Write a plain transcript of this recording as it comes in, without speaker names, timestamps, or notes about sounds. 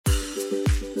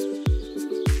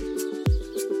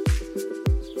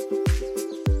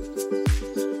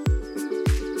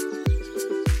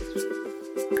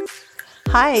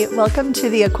Hi, welcome to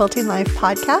the A Quilting Life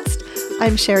podcast.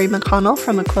 I'm Sherry McConnell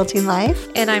from A Quilting Life.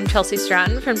 And I'm Chelsea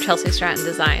Stratton from Chelsea Stratton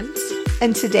Designs.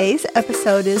 And today's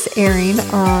episode is airing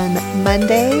on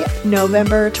Monday,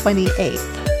 November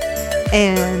 28th.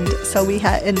 And so we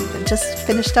just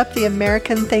finished up the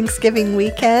American Thanksgiving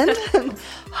weekend.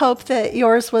 Hope that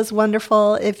yours was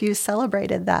wonderful if you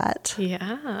celebrated that.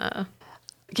 Yeah.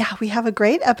 Yeah, we have a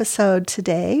great episode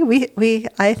today.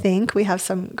 I think we have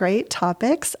some great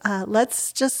topics.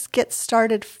 Let's just get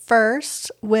started first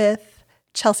with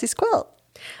Chelsea's quilt.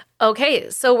 Okay,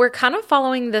 so we're kind of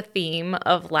following the theme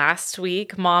of last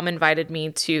week. Mom invited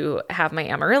me to have my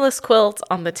amaryllis quilt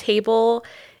on the table,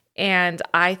 and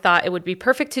I thought it would be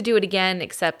perfect to do it again,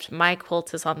 except my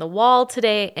quilt is on the wall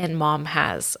today, and Mom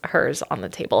has hers on the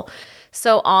table.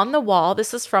 So on the wall,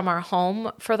 this is from our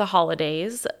Home for the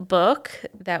Holidays book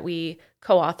that we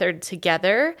co-authored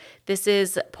together. This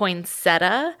is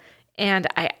poinsettia, and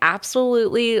I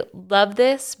absolutely love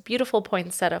this. Beautiful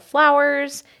poinsettia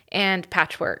flowers and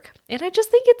patchwork. And I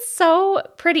just think it's so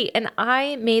pretty. And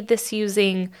I made this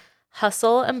using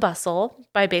Hustle and Bustle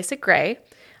by Basic Gray.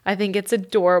 I think it's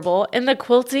adorable. And the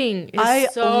quilting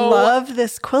is love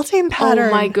this quilting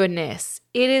pattern. Oh my goodness.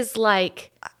 It is like...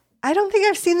 I don't think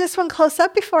I've seen this one close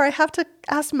up before. I have to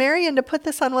ask Marion to put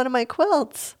this on one of my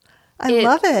quilts. I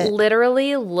love it. It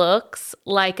literally looks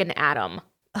like an atom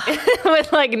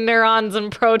with like neurons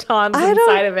and protons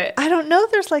inside of it. I don't know.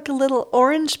 There's like a little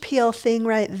orange peel thing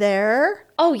right there.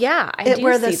 Oh, yeah. I do see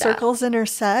where the that. circles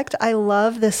intersect. I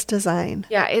love this design.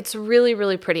 Yeah, it's really,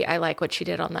 really pretty. I like what she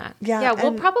did on that. Yeah,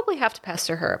 we'll probably have to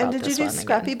pester her about this one. And did you do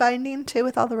scrappy binding too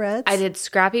with all the reds? I did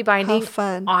scrappy binding. How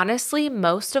fun. Honestly,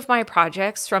 most of my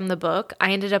projects from the book,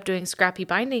 I ended up doing scrappy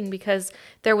binding because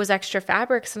there was extra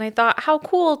fabrics. And I thought, how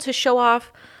cool to show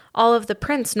off all of the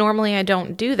prints. Normally, I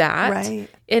don't do that. Right.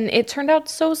 And it turned out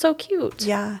so, so cute.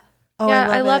 Yeah. Oh,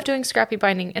 yeah, I love doing scrappy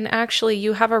binding. And actually,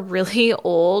 you have a really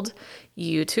old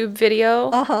YouTube video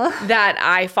that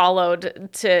I followed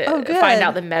to find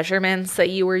out the measurements that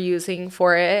you were using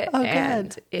for it. Oh,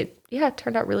 and good. it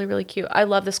turned out really, really cute. I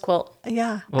love this quilt.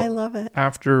 Yeah, well, I love it.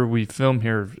 After we film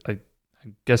here, I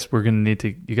guess we're going to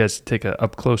need you guys to take an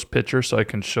up-close picture so I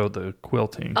can show the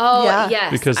quilting. Oh, yeah.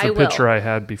 Yes, because the picture I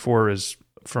had before is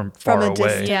from far away.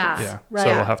 Distance. Yeah. Right.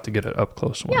 So I'll have to get an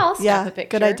up-close one. Yeah, I'll snap a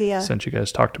picture. Good idea. Since you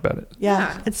guys talked about it.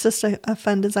 Yeah. It's just a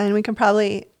fun design. We can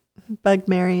probably bug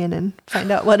Marion and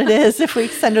find out what it is if we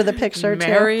send her the picture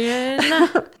Marion,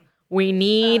 we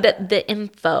need the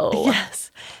info.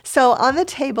 Yes. So on the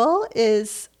table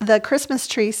is the Christmas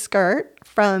tree skirt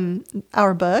from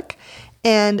our book.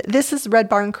 And this is Red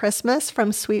Barn Christmas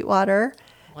from Sweetwater.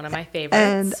 One of my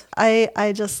favorites. And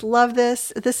I just love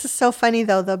this. This is so funny,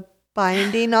 though. The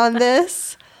binding on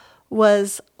this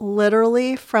was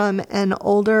literally from an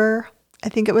older, I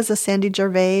think it was a Sandy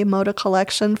Gervais Moda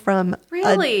collection from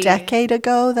a decade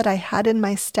ago that I had in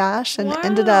my stash and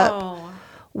ended up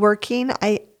working.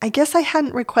 I guess I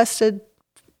hadn't requested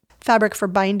fabric for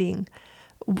binding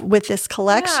with this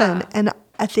collection. Yeah. And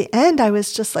at the end, I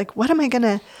was just like, what am I going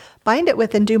to bind it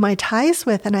with and do my ties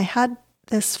with? And I had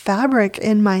this fabric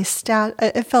in my stash.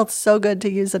 It felt so good to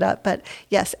use it up. But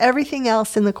yes, everything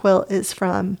else in the quilt is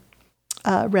from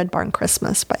Red Barn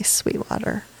Christmas by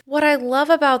Sweetwater. What I love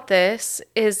about this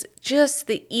is just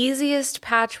the easiest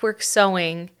patchwork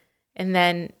sewing and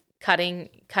then cutting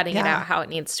it out how it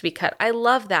needs to be cut. I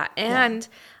love that. And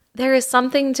there is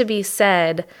something to be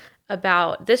said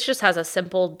about, this just has a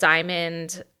simple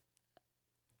diamond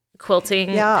quilting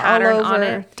pattern all over. On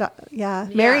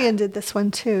it. Marion did this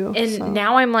one too. And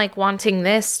now I'm like wanting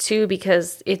this too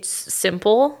because it's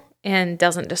simple and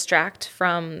doesn't distract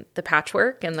from the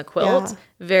patchwork and the quilt. Yeah.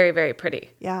 Very, very pretty.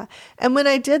 Yeah. And when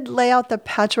I did lay out the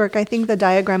patchwork, I think the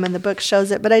diagram in the book shows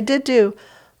it, but I did do,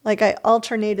 like I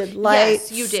alternated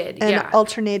lights. Yes, you did. And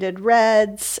alternated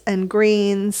reds and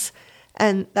greens.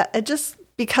 And that it just,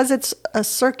 because it's a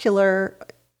circular,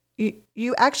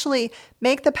 you actually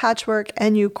make the patchwork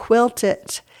and you quilt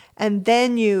it. And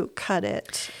then you cut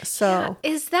it. So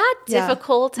is that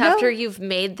difficult after you've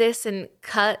made this and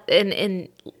cut and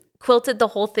quilted the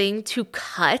whole thing to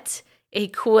cut a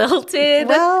quilted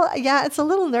it's a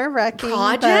little nerve-wracking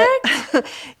project?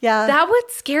 Yeah. That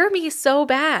would scare me so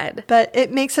bad. But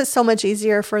it makes it so much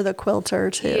easier for the quilter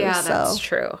too. Yeah, that's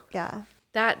true. Yeah.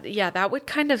 That would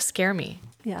kind of scare me.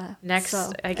 Yeah. Next,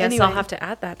 I guess I'll have to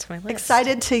add that to my list.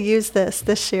 Excited to use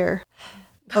this year.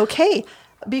 Okay.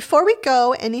 Before we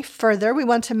go any further, we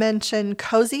want to mention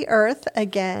Cozy Earth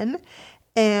again.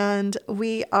 And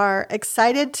we are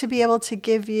excited to be able to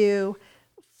give you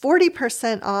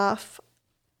 40% off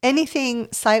anything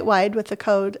site-wide with the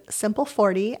code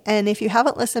SIMPLE40. And if you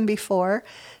haven't listened before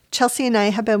Chelsea and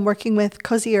I have been working with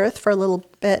Cozy Earth for a little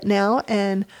bit now,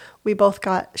 and we both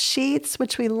got sheets,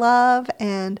 which we love,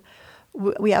 and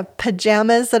we have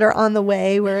pajamas that are on the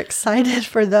way. We're excited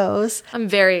for those. I'm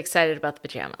very excited about the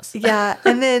pajamas. Yeah,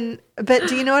 and then, but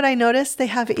do you know what I noticed? They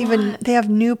have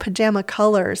new pajama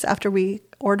colors after we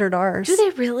ordered ours. Do they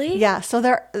really? Yeah,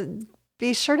 so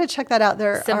be sure to check that out.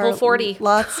 There Simple are 40.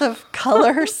 lots of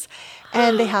colors,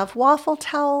 and they have waffle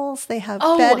towels. They have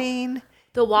bedding.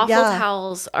 The waffle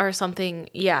towels are something,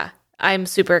 I'm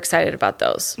super excited about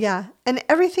those. Yeah, and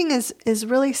everything is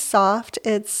really soft.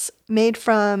 It's made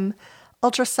from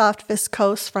ultra soft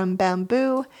viscose from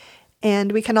bamboo,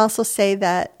 and we can also say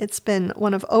that it's been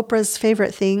one of Oprah's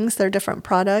favorite things, their different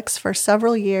products, for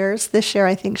several years. This year,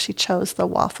 I think she chose the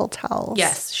waffle towels.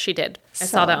 Yes, she did. I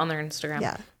saw that on their Instagram.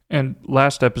 Yeah. And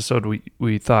last episode,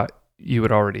 we thought you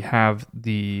would already have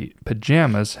the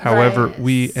pajamas. However,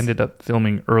 we ended up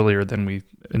filming earlier than we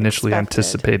initially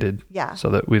anticipated. Yeah. So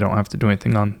that we don't have to do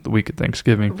anything on the week of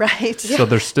Thanksgiving. Right. So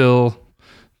there's still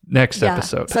next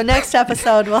episode. So next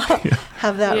episode we'll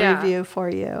have that review for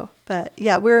you. But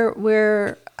yeah,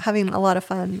 we're having a lot of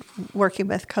fun working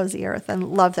with Cozy Earth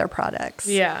and love their products.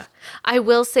 Yeah. I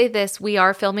will say this. We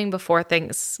are filming before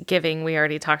Thanksgiving. We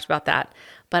already talked about that.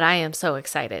 But I am so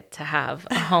excited to have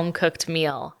a home-cooked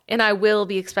meal. And I will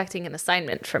be expecting an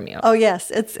assignment from you. Oh, yes.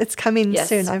 It's coming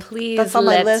soon. Please that's on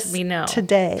my list me know.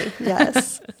 Today.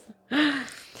 Yes.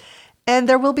 And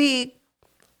there will be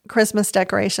Christmas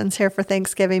decorations here for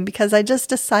Thanksgiving because I just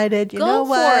decided, you know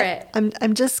what? For it.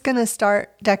 I'm just going to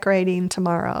start decorating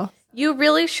tomorrow. You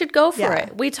really should go for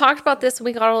it. We talked about this and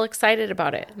we got all excited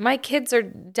about it. My kids are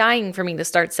dying for me to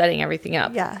start setting everything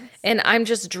up. Yeah. And I'm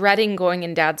just dreading going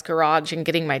in Dad's garage and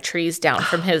getting my trees down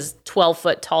from his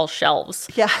 12-foot tall shelves.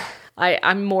 Yeah.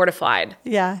 I'm mortified.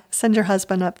 Yeah. Send your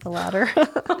husband up the ladder.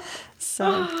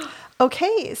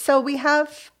 Okay. So we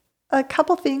have a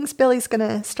couple things Billy's going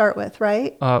to start with,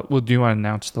 right? Well, do you want to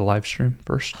announce the live stream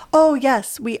first? Oh,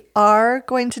 yes. We are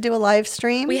going to do a live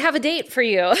stream. We have a date for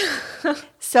you.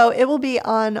 So it will be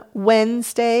on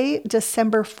Wednesday,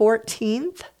 December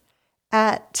 14th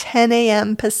at 10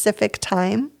 a.m. Pacific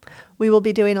time. We will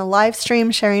be doing a live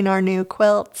stream sharing our new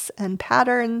quilts and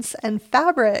patterns and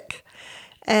fabric.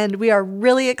 And we are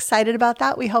really excited about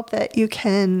that. We hope that you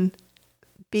can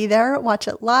be there, watch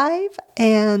it live,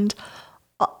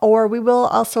 or we will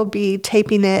also be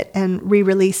taping it and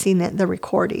re-releasing it, the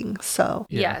recording. So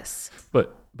Yes.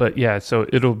 But yeah, so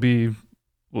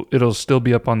it'll still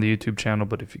be up on the YouTube channel,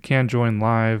 but if you can join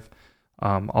live,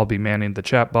 I'll be manning the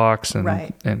chat box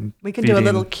and we can do a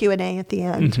little Q&A at the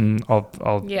end.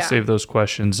 I'll save those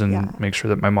questions and make sure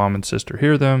that my mom and sister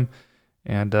hear them.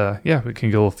 And we can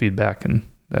get a little feedback, and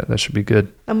that should be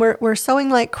good. And we're sewing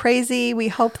like crazy. We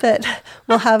hope that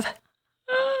we'll have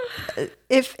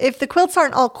if the quilts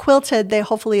aren't all quilted, they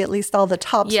hopefully at least all the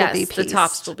tops will be pieced. Yes, the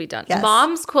tops will be done. Yes.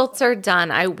 Mom's quilts are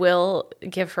done. I will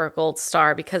give her a gold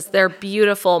star because they're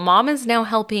beautiful. Mom is now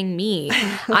helping me.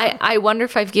 I wonder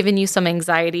if I've given you some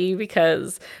anxiety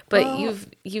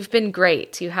you've been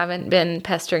great. You haven't been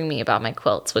pestering me about my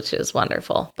quilts, which is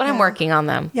wonderful. But I'm working on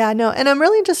them. Yeah, no, and I'm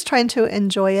really just trying to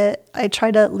enjoy it. I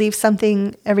try to leave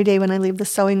something every day when I leave the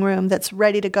sewing room that's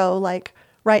ready to go. Like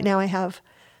right now I have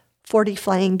 40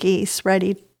 flying geese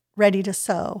ready to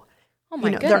sew. Oh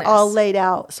my goodness. They're all laid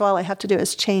out, so all I have to do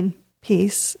is chain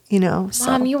piece, So.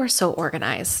 Mom, you are so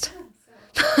organized.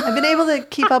 I've been able to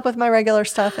keep up with my regular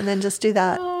stuff and then just do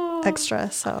that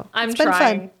extra, so I'm been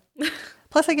trying. Fun.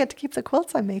 Plus I get to keep the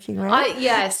quilts I'm making, right?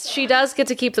 Yes, she does get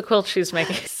to keep the quilt she's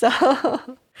making.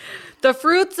 So the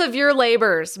fruits of your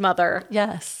labors, Mother.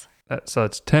 Yes. So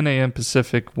it's 10 a.m.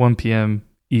 Pacific, 1 p.m.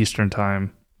 Eastern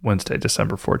time, Wednesday,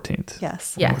 December 14th.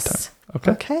 Yes. Yes.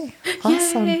 Okay.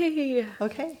 Awesome. Yay.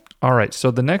 Okay. All right. So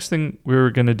the next thing we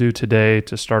were going to do today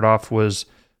to start off was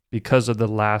because of the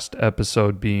last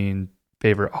episode being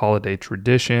favorite holiday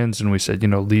traditions, and we said,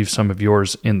 leave some of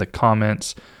yours in the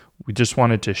comments. We just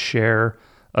wanted to share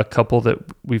a couple that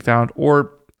we found,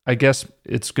 or I guess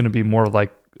it's going to be more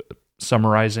like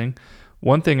summarizing.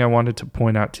 One thing I wanted to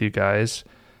point out to you guys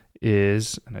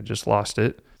is, and I just lost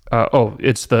it.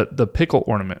 It's the pickle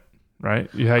ornament, right?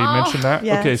 You mentioned that?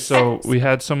 Yes. Okay, so we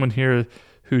had someone here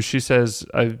who she says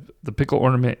the pickle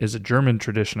ornament is a German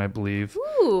tradition, I believe.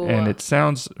 Ooh. And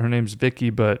her name's Vicky,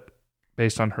 but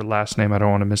based on her last name, I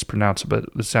don't want to mispronounce it, but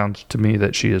it sounds to me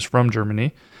that she is from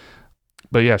Germany.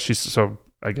 But yeah,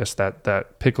 I guess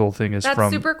that pickle thing is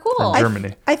from, super cool. from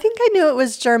Germany. I think I knew it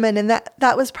was German, and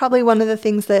that was probably one of the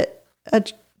things that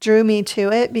drew me to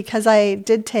it, because I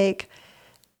did take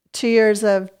 2 years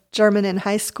of German in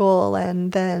high school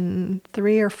and then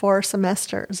 3 or 4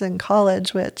 semesters in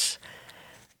college, which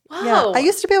Whoa. Yeah, I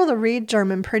used to be able to read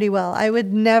German pretty well. I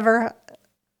would never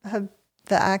have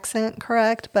the accent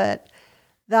correct, but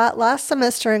that last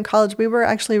semester in college, we were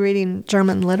actually reading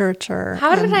German literature.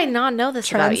 How did I not know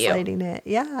this about you? Translating it,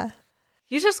 yeah.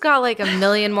 You just got like a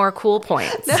million more cool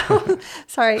points. No,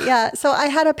 sorry, yeah. So I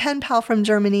had a pen pal from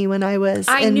Germany when I was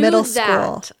in middle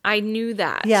school. I knew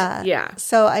that. Yeah. Yeah.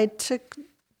 So I took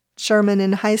German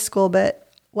in high school,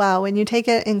 but wow, when you take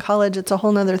it in college, it's a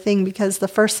whole nother thing because the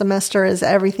first semester is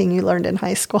everything you learned in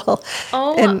high school.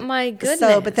 Oh, my goodness.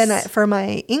 So, but then for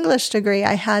my English degree,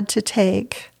 I had to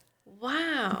take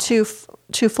two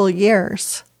full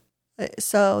years.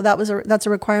 So that's a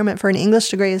requirement for an English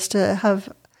degree is to have.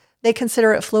 They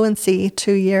consider it fluency,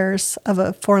 2 years of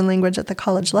a foreign language at the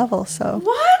college level. So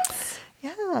What?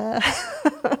 yeah.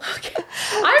 Okay.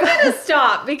 I'm going to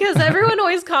stop because everyone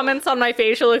always comments on my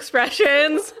facial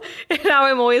expressions and how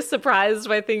I'm always surprised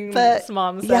by things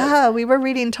Mom says. Yeah, we were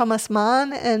reading Thomas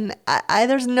Mann, and I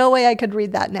there's no way I could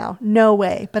read that now. No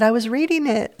way. But I was reading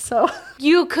it, so.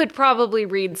 You could probably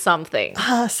read something.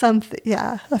 Something,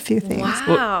 yeah, a few things. Wow.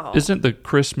 Well, isn't the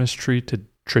Christmas tree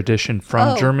tradition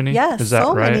from Germany? Yes, is that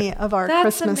so right? many of our That's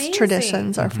Christmas amazing.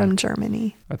 traditions are from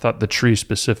Germany. I thought the tree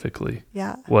specifically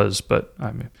was, but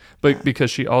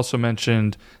because she also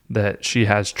mentioned that she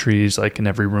has trees like in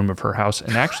every room of her house,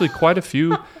 and actually quite a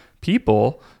few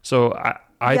people. So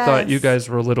I thought you guys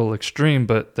were a little extreme,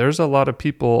 but there's a lot of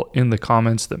people in the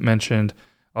comments that mentioned,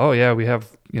 oh yeah, we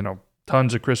have,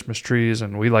 tons of Christmas trees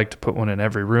and we like to put one in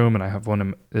every room. And I have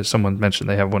one someone mentioned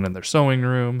they have one in their sewing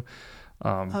room.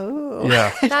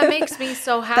 Yeah. That makes me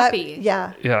so happy.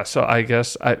 Yeah. So I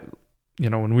guess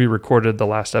when we recorded the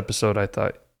last episode, I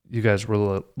thought you guys were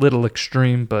a little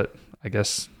extreme, but I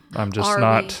guess I'm just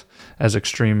not as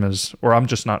extreme or I'm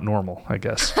just not normal, I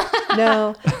guess.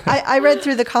 No, I read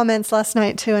through the comments last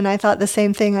night too, and I thought the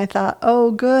same thing. I thought,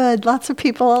 oh, good. Lots of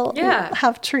people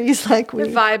have trees like we.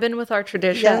 You're vibing with our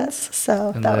traditions. Yes,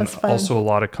 so and that then was fun. Also a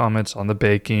lot of comments on the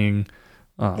baking.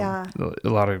 A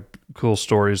lot of cool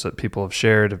stories that people have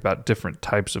shared about different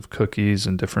types of cookies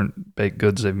and different baked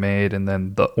goods they've made. And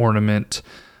then the ornament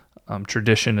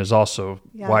tradition is also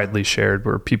widely shared,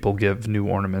 where people give new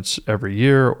ornaments every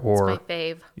year, or it's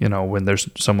my fave. When there's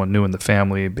someone new in the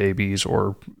family, babies,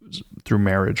 or through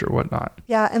marriage or whatnot.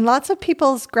 Yeah, and lots of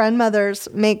people's grandmothers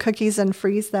make cookies and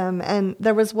freeze them. And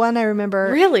there was one I remember.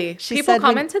 Really? People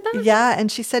commented that? Yeah, and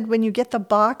she said when you get the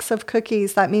box of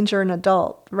cookies, that means you're an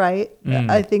adult, right?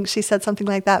 I think she said something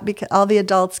like that, because all the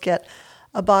adults get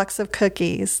a box of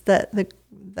cookies that the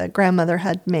grandmother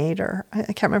had made, or I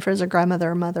can't remember if it was a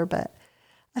grandmother or mother, but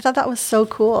I thought that was so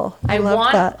cool. I loved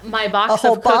want that. my box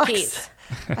of cookies.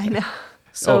 I know.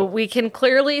 So we can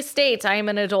clearly state I am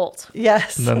an adult.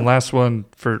 Yes. And then last one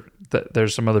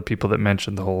there's some other people that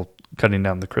mentioned the whole cutting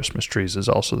down the Christmas trees is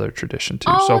also their tradition too.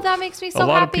 Oh, so that makes me so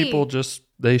happy. A lot of people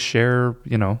they share,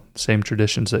 same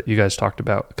traditions that you guys talked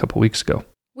about a couple weeks ago.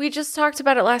 We just talked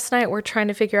about it last night. We're trying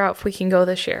to figure out if we can go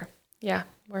this year. Yeah,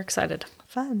 we're excited.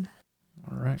 Fun.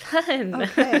 All right. Fun.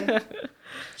 Okay.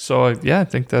 So I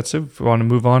think that's it. If we want to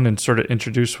move on and sort of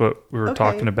introduce what we were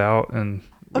talking about, and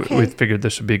we figured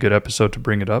this would be a good episode to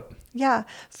bring it up. Yeah.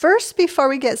 First, before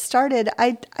we get started,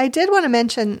 I did want to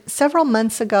mention several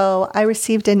months ago, I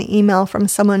received an email from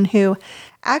someone who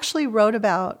actually wrote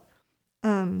about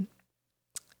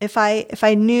if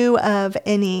I knew of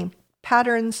any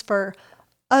patterns for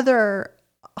other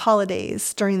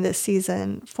holidays during this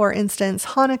season. For instance,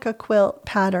 Hanukkah quilt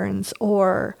patterns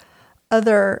or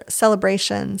other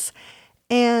celebrations.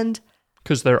 And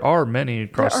because there are many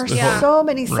across so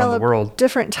many the world.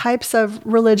 Different types of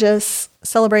religious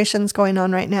celebrations going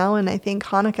on right now, and I think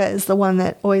Hanukkah is the one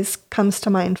that always comes to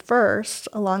mind first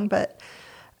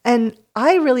and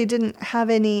I really didn't have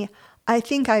any. I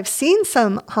think I've seen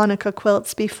some Hanukkah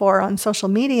quilts before on social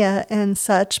media and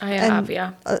such. I have,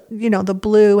 yeah. The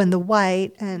blue and the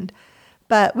white,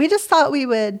 but we just thought we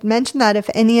would mention that if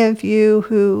any of you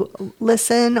who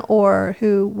listen or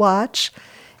who watch,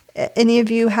 any of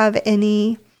you have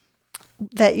any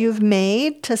that you've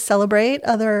made to celebrate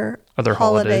other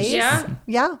holidays.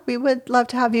 Yeah, we would love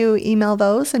to have you email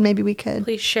those, and maybe we could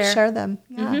please share them.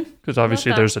 Yeah, because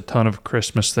obviously there's a ton of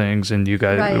Christmas things, and you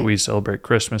guys we celebrate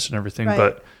Christmas and everything,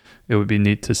 but it would be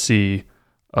neat to see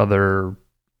other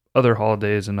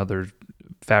holidays and other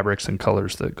fabrics and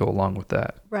colors that go along with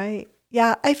that. Right.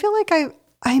 Yeah, I feel like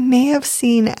I may have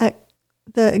seen at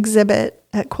the exhibit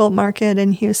at Quilt Market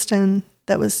in Houston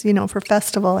that was, for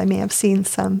festival. I may have seen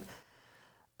some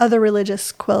other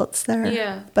religious quilts there.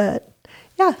 Yeah. But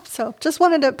yeah, so just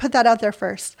wanted to put that out there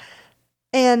first.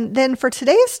 And then for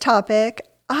today's topic,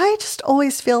 I just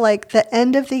always feel like the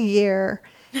end of the year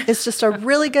It's just a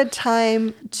really good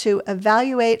time to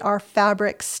evaluate our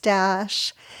fabric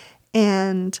stash.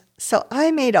 And so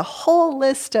I made a whole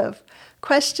list of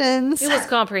questions. It was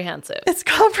comprehensive. It's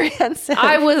comprehensive.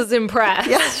 I was impressed.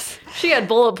 Yes. She had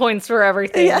bullet points for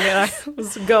everything. Yes. And I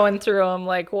was going through them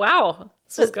like, wow,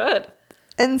 this is good.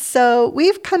 And so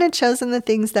we've kind of chosen the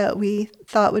things that we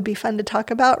thought would be fun to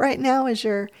talk about right now as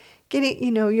you're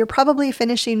getting, you're probably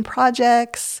finishing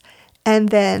projects and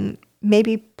then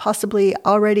maybe possibly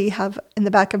already have in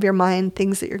the back of your mind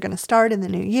things that you're going to start in the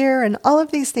new year. And all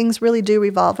of these things really do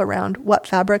revolve around what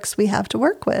fabrics we have to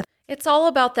work with. It's all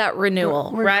about that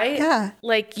renewal, right? Yeah.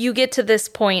 Like you get to this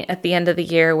point at the end of the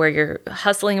year where you're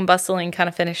hustling and bustling, kind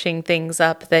of finishing things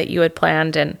up that you had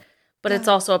planned. But it's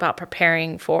also about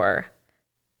preparing for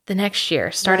the next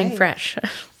year, starting fresh.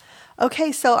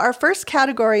 Okay, so our first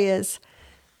category is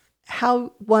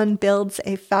how one builds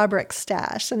a fabric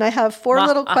stash. And I have 4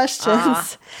 little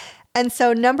questions. And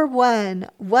so number 1,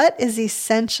 what is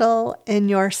essential in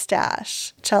your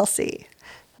stash, Chelsea?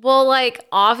 Well, like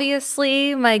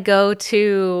obviously my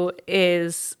go-to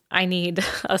is I need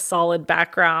a solid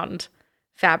background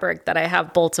fabric that I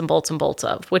have bolts and bolts and bolts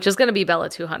of, which is going to be Bella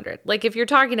 200. Like if you're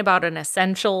talking about an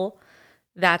essential,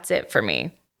 that's it for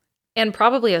me. And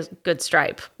probably a good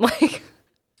stripe.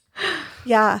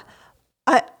 Yeah.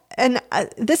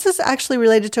 This is actually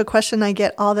related to a question I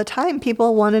get all the time.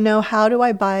 People want to know, how do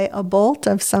I buy a bolt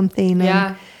of something? Yeah.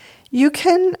 And you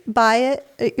can buy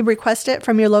it, request it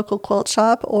from your local quilt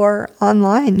shop, or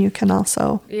online you can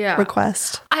also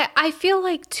request. I feel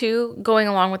like, too, going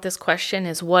along with this question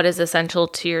is what is essential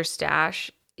to your stash?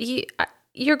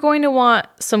 You're going to want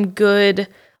some good,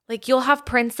 like you'll have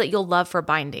prints that you'll love for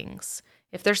bindings.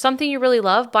 If there's something you really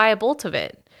love, buy a bolt of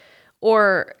it.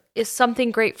 Or is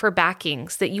something great for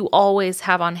backings that you always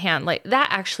have on hand. Like that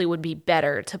actually would be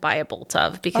better to buy a bolt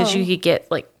of because you could get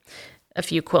like a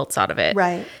few quilts out of it.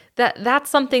 Right. That's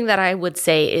something that I would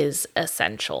say is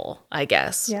essential, I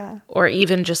guess. Yeah. Or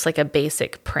even just like a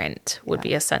basic print would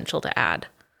be essential to add.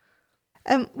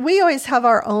 We always have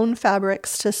our own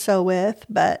fabrics to sew with,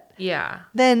 but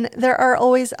then there are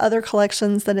always other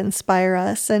collections that inspire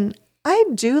us. And I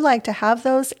do like to have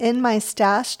those in my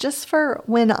stash just for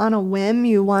when on a whim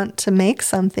you want to make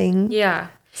something. Yeah.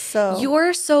 So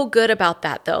you're so good about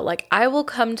that though. Like I will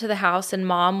come to the house and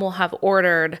Mom will have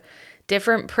ordered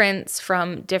different prints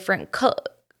from different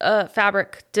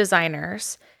fabric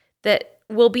designers that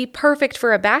will be perfect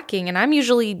for a backing. And I'm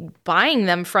usually buying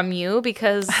them from you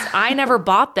because I never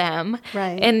bought them.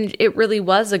 Right. And it really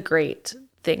was a great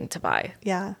thing to buy.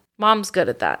 Yeah. Mom's good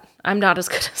at that. I'm not as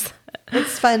good as that.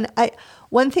 It's fun.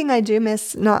 One thing I do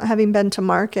miss not having been to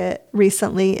market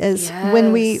recently is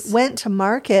when we went to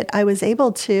market, I was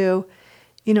able to,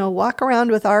 walk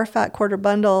around with our fat quarter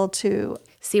bundle to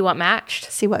see what matched.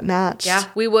 Yeah,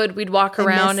 we would. We'd walk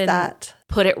around and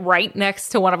put it right next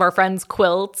to one of our friends'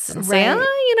 quilts and say,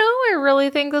 I really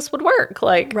think this would work.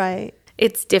 Like, right.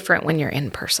 It's different when you're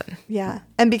in person. Yeah.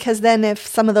 And because then if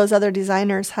some of those other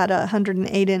designers had a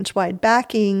 108-inch wide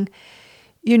backing,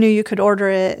 you knew you could order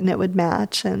it and it would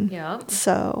match. And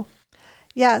so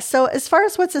as far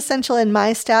as what's essential in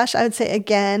my stash, I would say,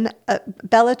 again,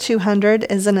 Bella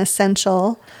 200 is an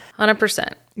essential.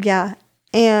 100%. Yeah.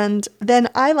 And then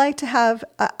I like to have,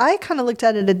 I kind of looked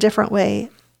at it a different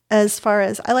way as far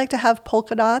as I like to have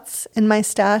polka dots in my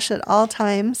stash at all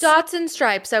times. Dots and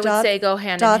stripes, I would say, go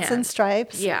hand in hand. Dots and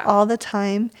stripes all the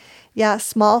time. Yeah,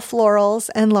 small florals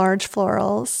and large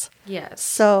florals. Yes.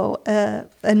 So,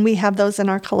 and we have those in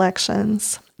our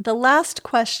collections. The last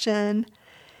question,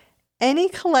 any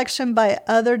collection by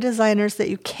other designers that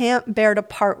you can't bear to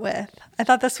part with? I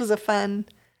thought this was a fun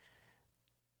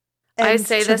I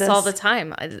say this all the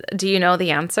time. Do you know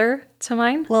the answer to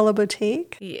mine? Lila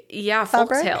Boutique? Yeah,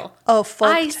 fabric? Folktail. Oh, Folktail.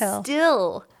 I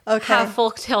still have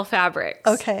Folktail fabrics.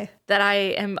 That I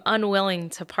am unwilling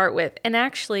to part with. And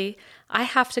actually, I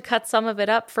have to cut some of it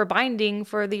up for binding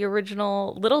for the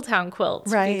original Littletown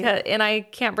quilts. Right. And I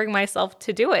can't bring myself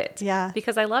to do it. Yeah.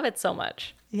 Because I love it so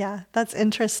much. Yeah, that's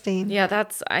interesting. Yeah,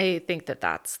 I think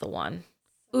that's the one.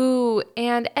 Ooh,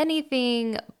 and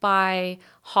anything by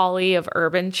Holly of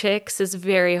Urban Chicks is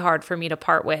very hard for me to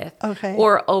part with. Okay.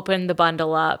 Or open the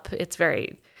bundle up. It's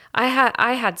very... I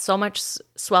had so much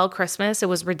Swell Christmas. It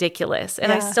was ridiculous.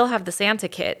 And I still have the Santa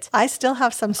kit. I still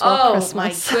have some Swell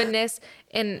Christmas. Oh, my goodness.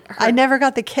 And I never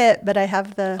got the kit, but I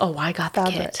have the I got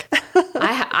fabric. The kit.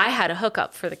 I had a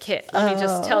hookup for the kit. Let me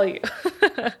just tell you.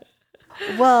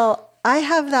 Well, I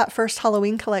have that first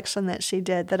Halloween collection that she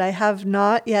did that I have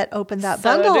not yet opened that So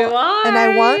bundle. do I. And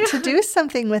I want to do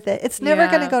something with it. It's never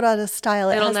going to go out of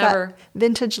style. It It'll has never. that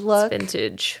vintage look. It's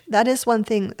vintage. That is one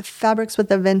thing. Fabrics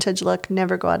with a vintage look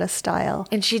never go out of style.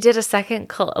 And she did a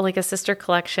second, like a sister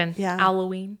collection. Yeah.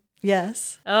 Halloween.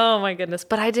 Yes. Oh my goodness.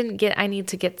 But I need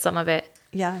to get some of it.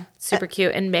 Yeah. Super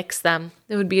cute and mix them.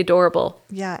 It would be adorable.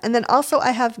 Yeah. And then also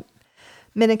I have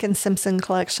Minnick and Simpson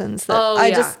collections that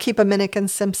I just keep a Minnick and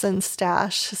Simpson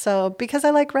stash. So because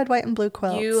I like red, white, and blue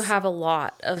quilts. You have a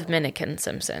lot of Minnick and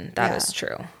Simpson. That is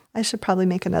true. I should probably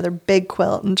make another big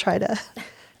quilt and try to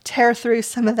tear through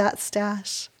some of that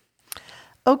stash.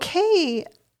 Okay.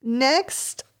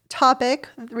 Next topic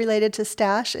related to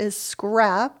stash is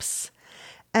scraps.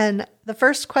 And the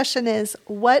first question is,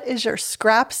 what is your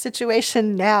scrap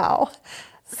situation now?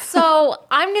 So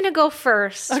I'm going to go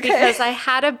first because I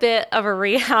had a bit of a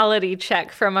reality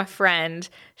check from a friend.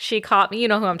 She caught me. You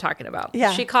know who I'm talking about.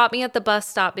 Yeah. She caught me at the bus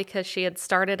stop because she had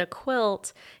started a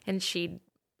quilt and she'd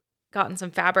gotten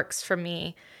some fabrics from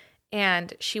me.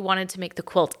 And she wanted to make the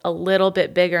quilt a little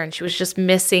bit bigger. And she was just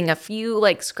missing a few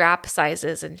like scrap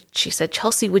sizes. And she said,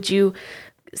 Chelsea, would you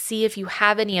see if you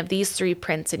have any of these 3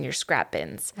 prints in your scrap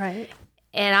bins? Right.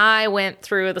 And I went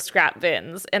through the scrap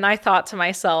bins and I thought to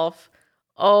myself,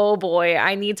 oh boy,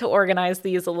 I need to organize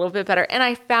these a little bit better. And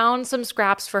I found some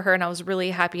scraps for her and I was really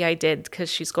happy I did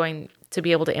because she's going to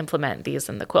be able to implement these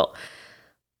in the quilt.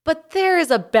 But there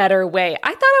is a better way. I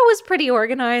thought I was pretty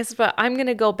organized, but I'm going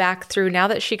to go back through now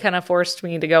that she kind of forced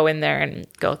me to go in there and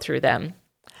go through them.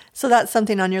 So that's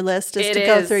something on your list is to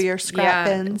go through your scrap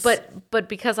bins. But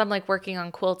because I'm like working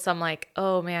on quilts, I'm like,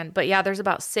 oh man. But yeah, there's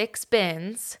about 6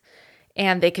 bins.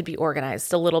 And they could be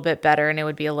organized a little bit better and it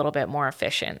would be a little bit more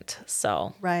efficient.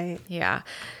 So, right. Yeah.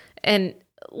 And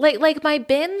like my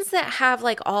bins that have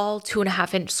like all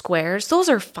 2.5-inch squares, those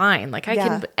are fine. Like I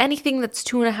can, anything that's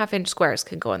 2.5-inch squares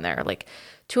can go in there, like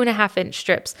 2.5-inch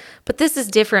strips. But this is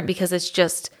different because it's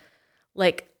just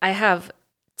like I have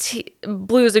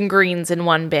blues and greens in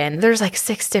one bin. There's like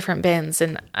 6 different bins.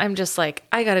 And I'm just like,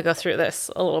 I got to go through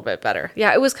this a little bit better.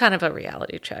 Yeah, it was kind of a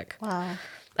reality check. Wow.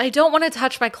 I don't want to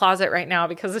touch my closet right now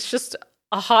because it's just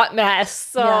a hot mess.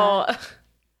 So,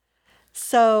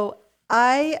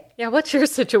 what's your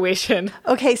situation?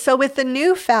 Okay, so with the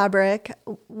new fabric,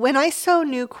 when I sew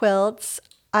new quilts,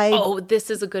 this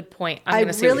is a good point. I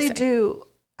really do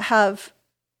have.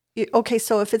 Okay,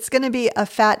 so if it's going to be a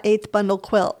fat 1/8 bundle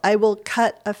quilt, I will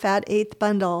cut a fat 1/8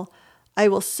 bundle. I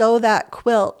will sew that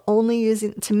quilt only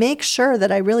using to make sure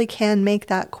that I really can make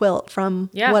that quilt from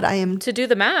what I am to do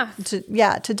the math.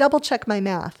 To double check my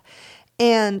math.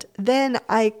 And then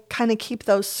I kind of keep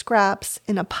those scraps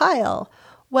in a pile.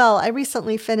 Well, I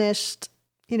recently finished,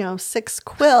 6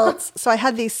 quilts. So I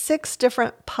had these 6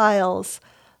 different piles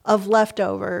of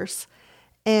leftovers.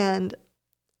 And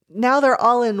now they're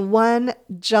all in one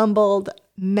jumbled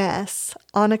mess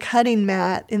on a cutting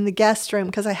mat in the guest room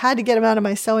because I had to get them out of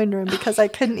my sewing room because I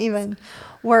couldn't even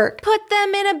work. Put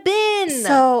them in a bin.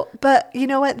 So, but you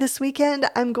know what? This weekend,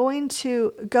 I'm going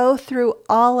to go through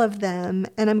all of them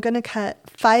and I'm going to cut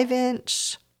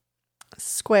 5-inch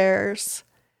squares,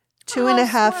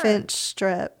 2.5-inch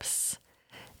strips,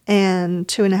 and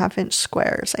 2.5-inch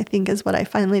squares, I think is what I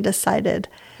finally decided.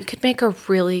 You could make a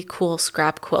really cool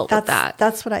scrap quilt with that.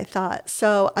 That's what I thought.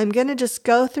 So I'm going to just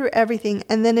go through everything.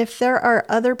 And then if there are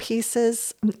other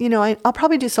pieces, I'll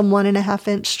probably do some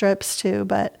 1.5-inch strips too,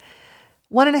 but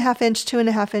 1.5-inch,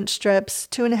 2.5-inch strips,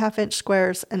 2.5-inch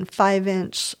squares, and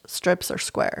 5-inch strips or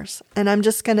squares. And I'm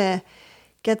just going to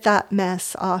get that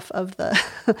mess off of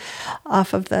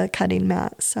the cutting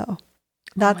mat. So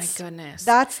that's, oh my goodness.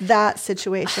 That's that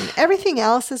situation. Everything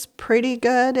else is pretty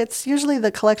good. It's usually the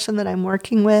collection that I'm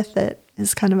working with that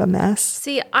is kind of a mess.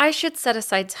 See, I should set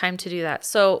aside time to do that.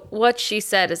 So what she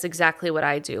said is exactly what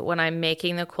I do. When I'm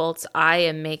making the quilts, I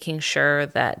am making sure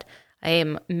that I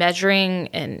am measuring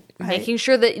and making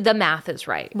sure that the math is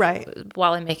right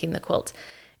while I'm making the quilt.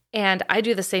 And I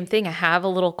do the same thing. I have a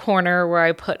little corner where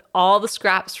I put all the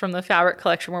scraps from the fabric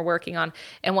collection we're working on.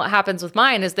 And what happens with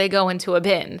mine is they go into a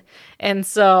bin. And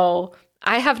so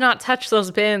I have not touched those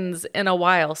bins in a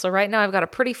while. So right now I've got a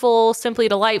pretty full Simply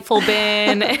Delightful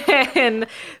bin. And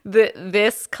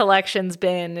this collections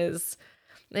bin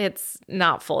it's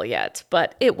not full yet,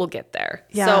 but it will get there.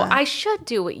 Yeah. So I should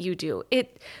do what you do.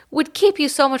 It would keep you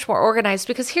so much more organized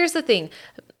because here's the thing.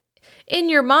 In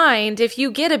your mind, if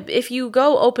you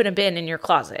go open a bin in your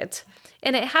closet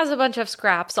and it has a bunch of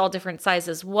scraps, all different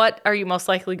sizes, what are you most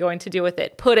likely going to do with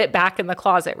it? Put it back in the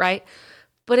closet, right?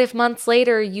 But if months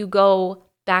later you go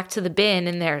back to the bin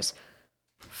and there's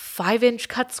 5-inch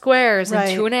cut squares and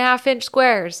 2.5-inch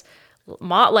squares,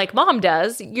 like mom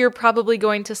does, you're probably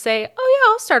going to say, oh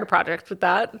yeah, I'll start a project with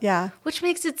that. Yeah. Which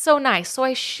makes it so nice. So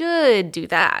I should do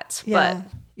that. Yeah.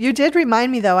 You did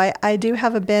remind me, though. I do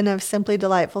have a bin of Simply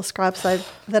Delightful scraps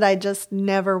that I just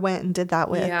never went and did that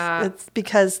with. Yeah. It's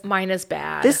because mine is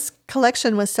bad. this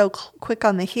collection was so quick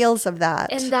on the heels of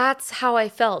that. And that's how I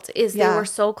felt, is they were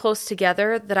so close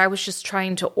together that I was just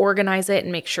trying to organize it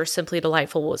and make sure Simply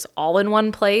Delightful was all in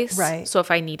one place. Right. So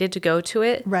if I needed to go to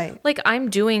it. Right. Like I'm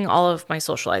doing all of my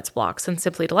Socialites blocks in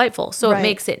Simply Delightful. So it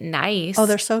makes it nice. Oh,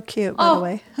 they're so cute, by the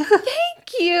way.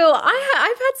 Thank you.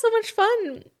 I've had so much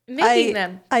fun making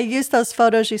them. I used those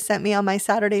photos you sent me on my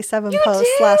Saturday 7 post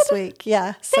last week.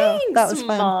 Yeah. So Thanks, that was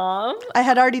fun. Mom. I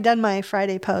had already done my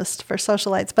Friday post for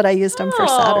Socialites, but I used them for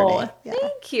Saturday. Yeah.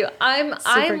 Thank you. I'm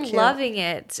cute. loving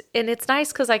it. And it's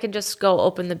nice because I can just go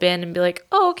open the bin and be like,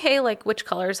 oh, okay, like which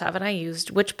colors haven't I used?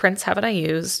 Which prints haven't I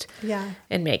used? Yeah.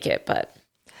 And make it. But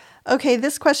okay,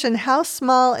 this question, how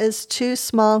small is too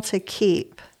small to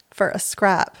keep for a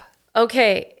scrap?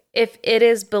 okay, if it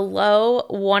is below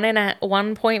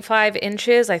 1.5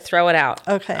 inches, I throw it out.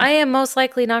 Okay. I am most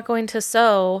likely not going to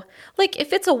sew. Like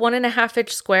if it's a 1.5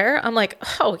 inch square, I'm like,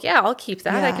 oh yeah, I'll keep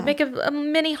that. I Yeah. can make a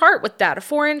mini heart with that, a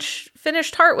 4-inch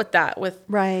finished heart with that, with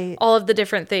Right. all of the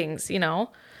different things, you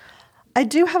know? I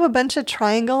do have a bunch of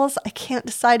triangles. I can't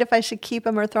decide if I should keep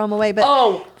them or throw them away,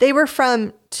 but they were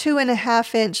from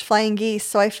 2.5-inch flying geese.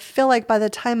 So I feel like by the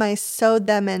time I sewed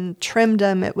them and trimmed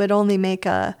them, it would only make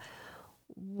a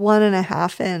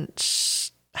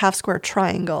 1.5-inch half square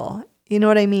triangle. You know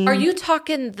what I mean? Are you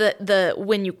talking the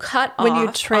when you cut When you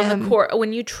off trim. on the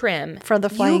when you trim For the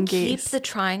flying you geese. keep the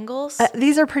triangles?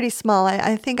 These are pretty small.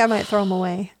 I think I might throw them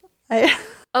away.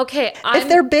 Okay, If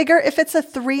they're bigger, if it's a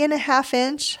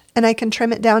 3.5-inch and I can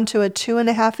trim it down to a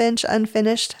 2.5-inch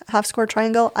unfinished half square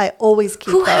triangle, I always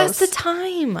keep who those. has the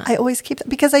time? I always keep them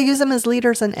because I use them as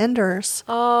leaders and enders.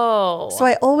 Oh, So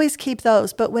I always keep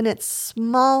those. But when it's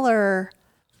smaller,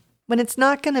 when it's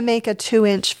not going to make a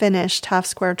 2-inch finished half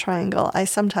square triangle, I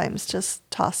sometimes just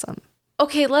toss them.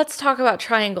 okay. Let's talk about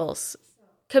triangles.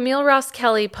 Camille Ross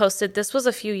Kelly posted. This was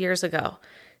a few years ago.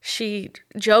 She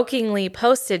jokingly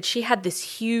posted she had this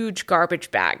huge garbage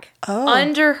bag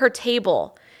under her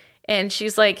table. And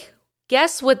she's like,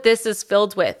 guess what this is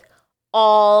filled with?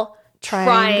 All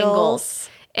triangles.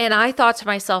 And I thought to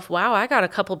myself, wow, I got a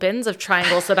couple bins of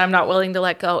triangles that I'm not willing to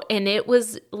let go. And it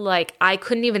was like, I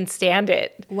couldn't even stand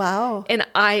it. Wow.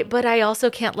 But I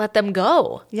also can't let them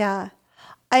go. Yeah.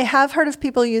 I have heard of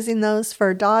people using those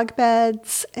for dog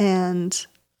beds and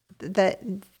that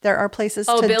there are places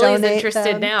to Billy's donate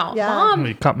interested them. now. Yeah. Mom,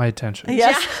 You caught my attention.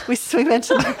 Yes, we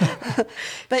mentioned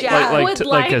but Jack yeah. would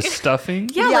Like a like- stuffing?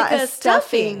 Yeah, like a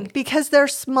stuffing. because they're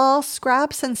small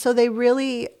scraps and so they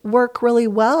really work really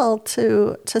well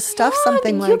to stuff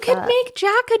something Mom, like you could that. make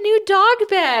Jack a new dog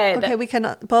bed. Okay, we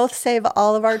can both save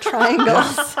all of our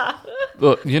triangles.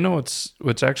 Well, you know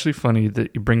what's actually funny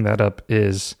that you bring that up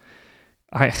is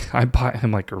I bought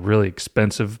him like a really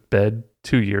expensive bed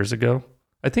 2 years ago.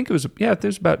 I think it was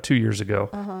about 2 years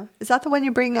ago. Is that the one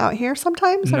you bring out here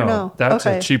sometimes or no? That's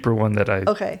okay. a cheaper one that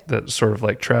that sort of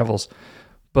like travels.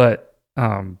 But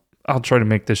I'll try to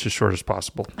make this as short as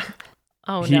possible.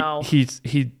 Oh, he, no.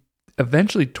 He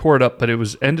eventually tore it up, but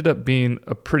it ended up being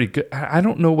a pretty good. I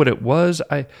don't know what it was.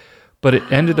 But it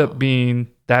ended up being.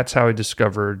 That's how I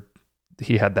discovered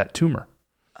he had that tumor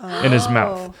in his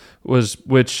mouth.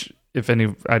 Which if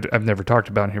any, I've never talked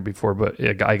about it here before, but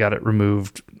I got it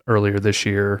removed earlier this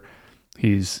year.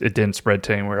 It didn't spread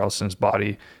to anywhere else in his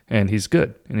body, and he's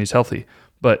good and he's healthy.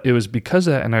 But it was because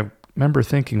of that, and I remember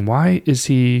thinking, why is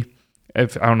he? I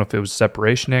don't know if it was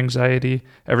separation anxiety.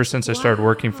 Ever since I started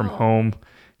working from home,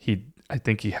 I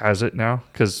think he has it now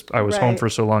because I was home Right. for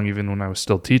so long, even when I was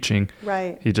still teaching.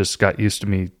 Right. He just got used to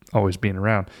me always being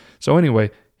around. So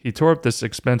anyway, he tore up this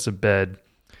expensive bed.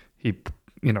 He,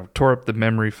 tore up the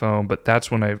memory foam, but that's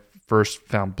when I first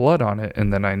found blood on it.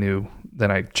 And then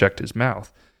I checked his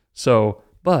mouth. So,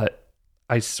 but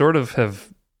I sort of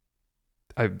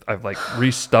I've like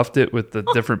restuffed it with the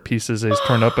different pieces he's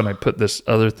torn up and I put this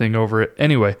other thing over it.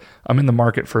 Anyway, I'm in the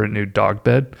market for a new dog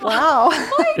bed. Wow.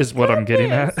 Is what I'm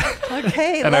getting at.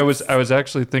 Okay. And I was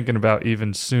actually thinking about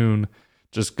even soon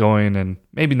just going and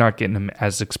maybe not getting him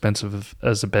as expensive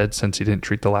as a bed since he didn't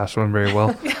treat the last one very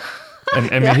well. And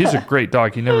I mean, he's a great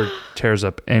dog. He never tears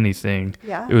up anything.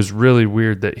 Yeah. It was really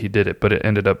weird that he did it, but it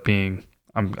ended up being,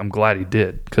 I'm glad he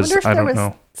did because wonder if I there don't was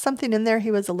know. something in there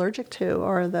he was allergic to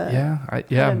or Yeah,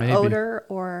 had an maybe. odor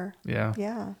or Yeah.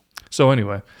 yeah. So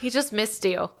anyway, He just missed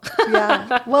you.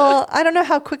 Yeah. Well, I don't know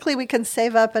how quickly we can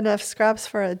save up enough scraps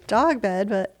for a dog bed,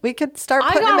 but we could start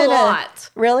I putting got them in a lot.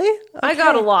 Really? I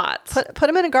got a Okay. lot. Put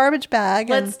them in a garbage bag.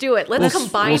 Let's do it. Let's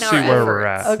combine we'll our see efforts. where we're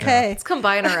at. Okay. Let's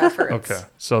combine our efforts. Okay.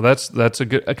 So that's a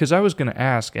good, because I was going to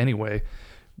ask anyway,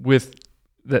 with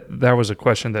that was a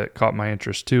question that caught my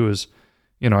interest too, is,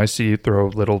 you know, I see you throw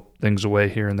little things away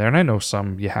here and there, and I know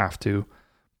some you have to,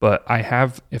 but I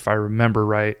have, if I remember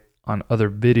right, on other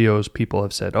videos, people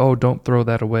have said, oh, don't throw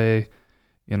that away,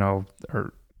 you know,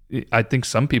 or I think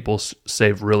some people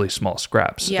save really small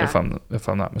scraps, if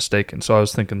I'm not mistaken. So I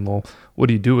was thinking, well, what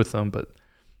do you do with them? But,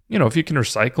 you know, if you can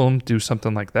recycle them, do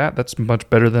something like that, that's much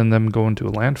better than them going to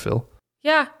a landfill.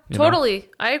 Yeah, You totally. Know?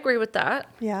 I agree with that.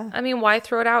 Yeah. I mean, why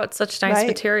throw it out? It's such nice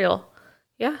material.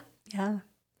 Yeah. Yeah.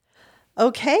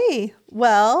 Okay.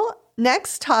 Well,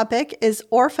 next topic is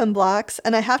orphan blocks.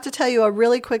 And I have to tell you a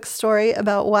really quick story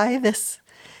about why this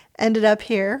ended up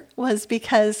here was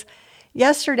because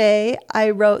yesterday I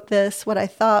wrote this, what I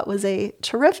thought was a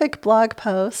terrific blog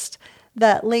post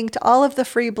that linked all of the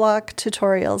free block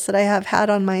tutorials that I have had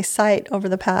on my site over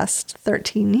the past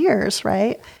 13 years,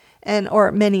 right?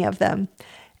 Or many of them.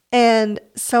 And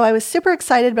so I was super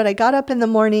excited, but I got up in the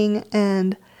morning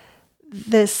and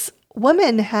this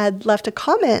woman had left a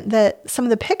comment that some of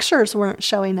the pictures weren't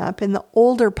showing up in the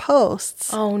older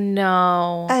posts. Oh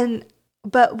no.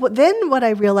 But then what I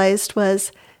realized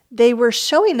was they were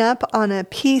showing up on a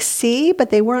PC, but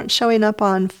they weren't showing up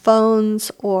on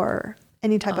phones or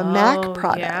any type of Mac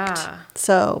product. Yeah.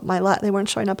 So they weren't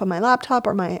showing up on my laptop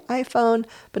or my iPhone,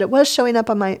 but it was showing up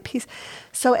on my PC.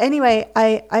 So anyway,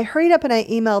 I hurried up and I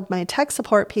emailed my tech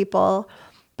support people.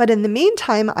 But in the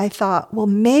meantime, I thought, well,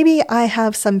 maybe I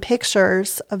have some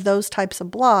pictures of those types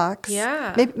of blocks.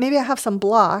 Yeah. Maybe I have some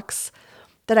blocks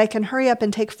that I can hurry up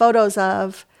and take photos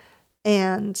of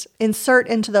and insert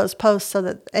into those posts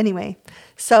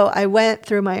so I went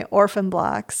through my orphan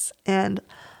blocks, and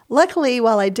luckily,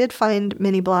 while I did find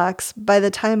many blocks, by the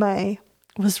time I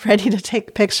was ready to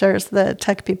take pictures, the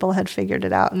tech people had figured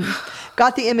it out and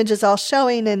got the images all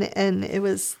showing, and it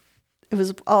was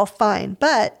all fine.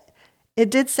 But it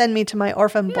did send me to my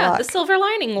orphan block. Yeah, the silver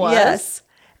lining was. Yes.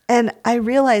 And I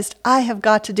realized I have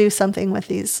got to do something with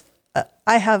these.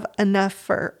 I have enough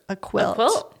for a quilt. A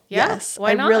quilt? Yeah. Yes,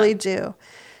 why not? I really do.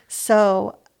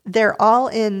 So they're all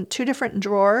in 2 different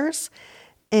drawers.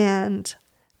 And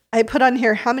I put on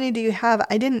here, how many do you have?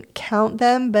 I didn't count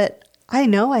them, but I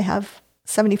know I have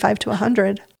 75 to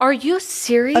 100. Are you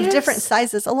serious? Of different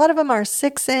sizes. A lot of them are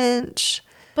 6-inch.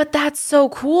 But that's so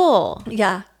cool.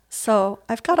 Yeah. So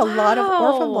I've got a lot of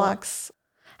orphan blocks.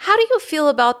 How do you feel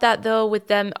about that, though, with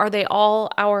them? Are they all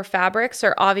our fabrics,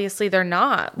 or obviously they're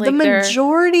not? The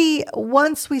majority,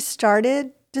 once we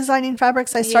started designing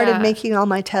fabrics, I started making all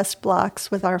my test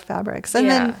blocks with our fabrics. And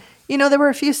then, there were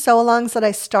a few sew-alongs that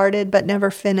I started but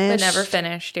never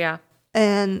finished. Yeah.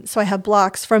 And so I have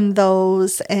blocks from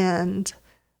those. And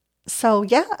so,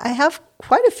 I have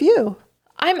quite a few.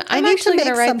 I'm actually going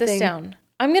to write this down.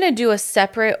 I'm going to do a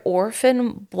separate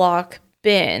orphan block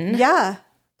bin. Yeah.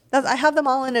 I have them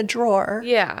all in a drawer.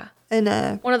 Yeah. In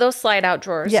one of those slide out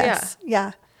drawers. Yes.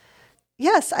 Yeah.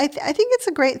 Yes. I think it's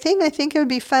a great thing. I think it would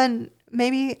be fun.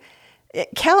 Maybe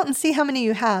count and see how many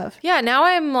you have. Yeah. Now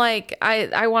I'm like,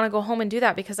 I want to go home and do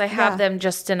that because I have them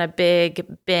just in a big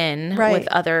bin with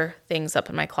other things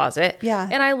up in my closet. Yeah.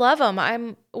 And I love them.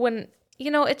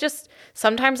 It just,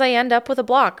 sometimes I end up with a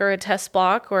block or a test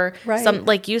block or some,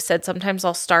 like you said, sometimes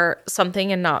I'll start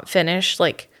something and not finish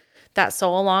like that sew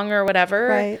along or whatever.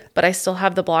 Right. But I still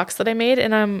have the blocks that I made.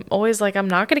 And I'm always like, I'm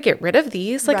not going to get rid of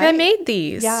these. Like I made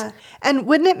these. Yeah. And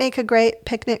wouldn't it make a great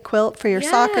picnic quilt for your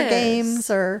soccer games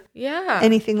or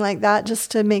anything like that?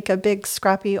 Just to make a big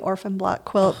scrappy orphan block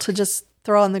quilt to just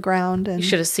throw on the ground. And you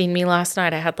should have seen me last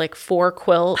night. I had like 4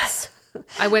 quilts.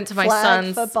 I went to my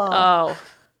son's.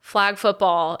 Flag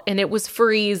football, and it was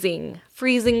freezing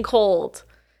cold.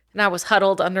 And I was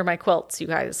huddled under my quilts, you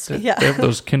guys. They have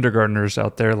those kindergartners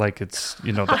out there like it's,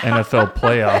 the NFL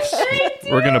playoffs.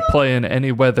 We're going to play in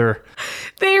any weather.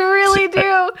 They really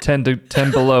do.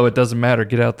 10 below, it doesn't matter.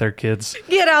 Get out there, kids.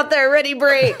 Get out there, ready,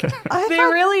 break.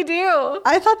 Really do.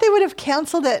 I thought they would have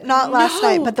canceled it, not last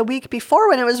night, but the week before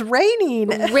when it was raining.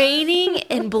 Raining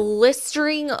and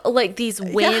blistering, like these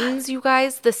winds, you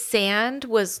guys. The sand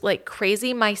was like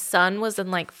crazy. My son was in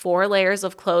like 4 layers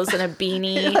of clothes and a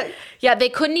beanie. They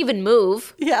couldn't even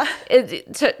move. Yeah.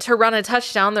 To run a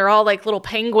touchdown, they're all like little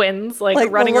penguins,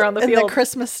 like running around the field. In the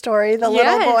Christmas Story, the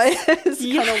little boy is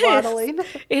kind of waddling.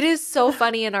 It is so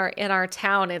funny in our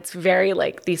town. It's very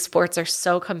like these sports are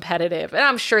so competitive, and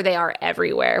I'm sure they are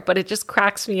everywhere. But it just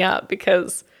cracks me up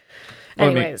because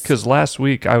Anyways. Because last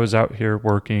week I was out here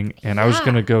working and I was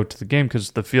going to go to the game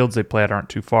because the fields they play at aren't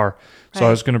too far. So I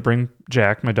was going to bring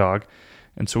Jack, my dog.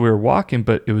 And so we were walking,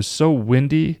 but it was so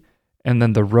windy. And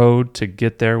then the road to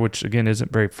get there, which again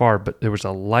isn't very far, but there was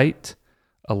a light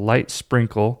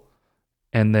sprinkle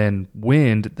and then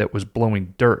wind that was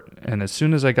blowing dirt. And as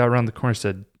soon as I got around the corner, I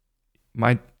said,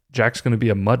 Jack's going to be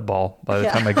a mud ball by the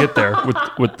time I get there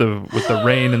with the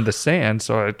rain and the sand.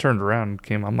 So I turned around and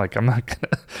came. I'm not going to.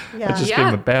 I just gave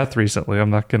him a bath recently. I'm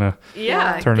not going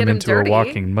to turn him into a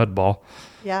walking mud ball.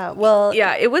 Yeah. Well.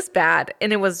 Yeah, it was bad,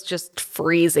 and it was just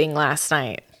freezing last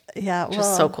night. Yeah. Well,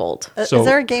 just so cold. Is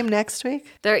there a game next week?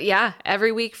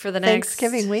 Every week for the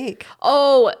Thanksgiving week.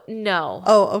 Oh no.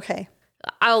 Oh, okay.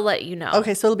 I'll let you know.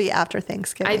 Okay, so it'll be after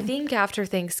Thanksgiving. I think after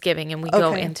Thanksgiving, and we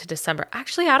go into December.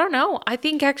 Actually, I don't know. I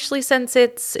think since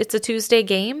it's a Tuesday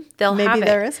game, they'll have it. Maybe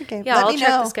there is a game. Yeah, I'll check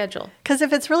the schedule. Because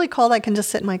if it's really cold, I can just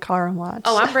sit in my car and watch.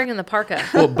 Oh, I'm bringing the parka.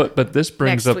 Well, but this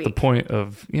brings up week. the point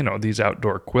of, these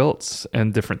outdoor quilts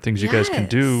and different things you guys can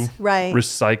do. Right.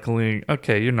 Recycling.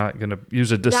 Okay, you're not going to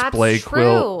use a display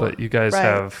quilt, but you guys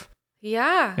have...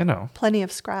 Yeah. Plenty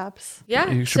of scraps. Yeah.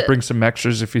 You should bring some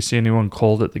extras. If you see anyone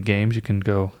cold at the games, you can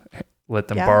go let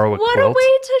them borrow a quilt. What a way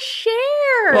to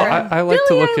share. Well, I like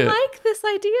to look at... I like this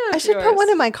idea. I should put one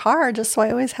in my car just so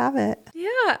I always have it.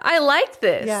 Yeah, I like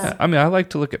this. Yeah. I mean, I like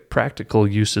to look at practical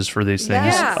uses for these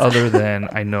things other than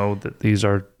I know that these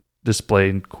are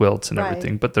displayed quilts and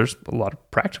everything, but there's a lot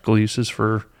of practical uses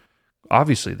for...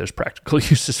 Obviously, there's practical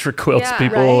uses for quilts. Yeah.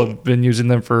 People have been using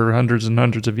them for hundreds and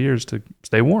hundreds of years to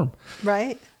stay warm.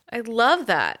 Right. I love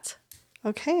that.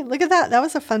 Okay, look at that. That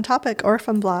was a fun topic,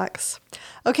 orphan blocks.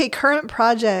 Okay, current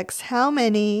projects. How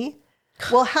many?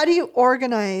 Well, how do you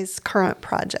organize current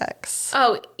projects?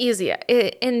 Oh, easy.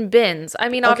 In bins. I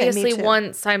mean, obviously, me too.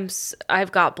 once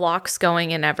I've got blocks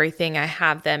going and everything, I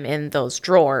have them in those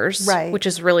drawers, which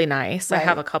is really nice. I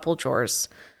have a couple drawers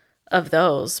of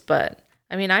those, but...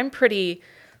 I mean, I'm pretty,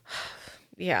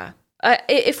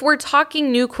 if we're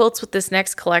talking new quilts with this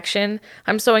next collection,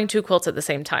 I'm sewing 2 quilts at the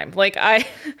same time. Like I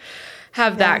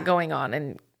have that going on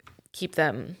and keep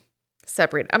them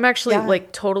separate. I'm actually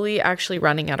totally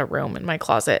running out of room in my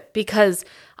closet because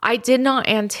I did not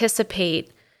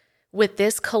anticipate with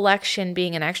this collection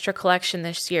being an extra collection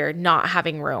this year, not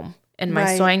having room in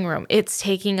my sewing room. It's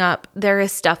taking up, there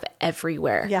is stuff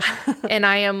everywhere. Yeah. And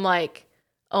I am like,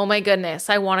 oh my goodness,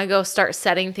 I want to go start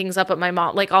setting things up at my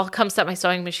mom. Like, I'll come set my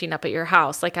sewing machine up at your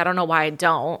house. Like, I don't know why I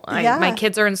don't. My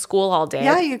kids are in school all day.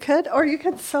 Yeah, you could. Or you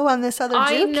could sew on this other Juki.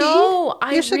 I know.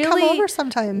 You should come over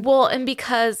sometime. Well, and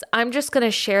because I'm just going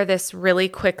to share this really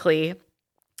quickly.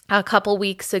 A couple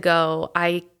weeks ago,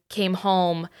 I came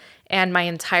home and my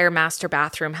entire master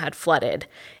bathroom had flooded.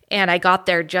 And I got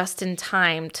there just in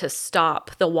time to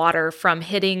stop the water from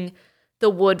hitting the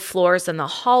wood floors in the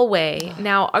hallway.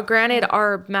 Now, granted,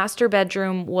 our master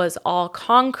bedroom was all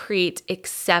concrete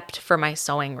except for my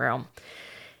sewing room.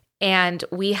 And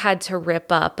we had to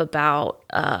rip up about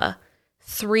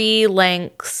 3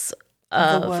 lengths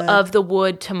of the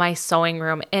wood to my sewing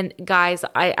room. And guys,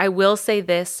 I will say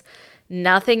this,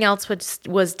 nothing else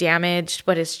was damaged,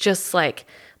 but it's just like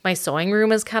my sewing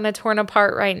room is kind of torn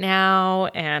apart right now.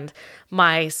 And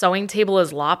my sewing table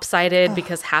is lopsided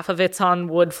because half of it's on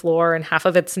wood floor and half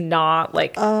of it's not.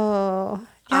 Like,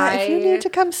 if you need to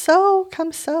come sew,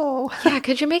 come sew. Yeah,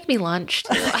 could you make me lunch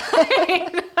too?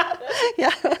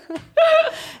 Yeah,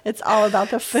 it's all about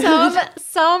the food.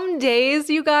 Some days,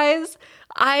 you guys,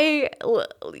 when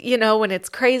it's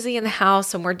crazy in the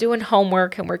house and we're doing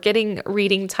homework and we're getting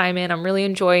reading time in, I'm really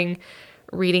enjoying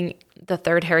reading the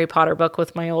 3rd Harry Potter book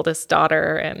with my oldest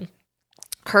daughter and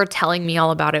her telling me all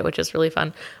about it, which is really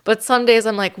fun. But some days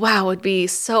I'm like, wow, it would be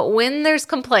so, when there's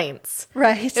complaints,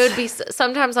 right? It would be,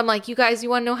 sometimes I'm like, you guys, you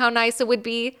want to know how nice it would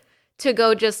be to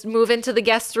go just move into the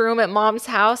guest room at mom's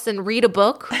house and read a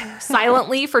book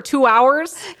silently for 2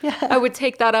 hours? Yeah. I would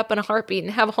take that up in a heartbeat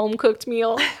and have a home cooked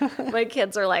meal. My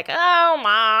kids are like, oh,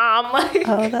 mom.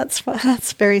 Oh, that's fun.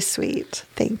 That's very sweet.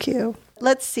 Thank you.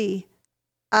 Let's see.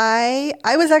 I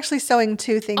was actually sewing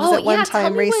 2 things at one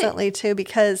time recently too,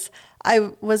 because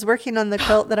I was working on the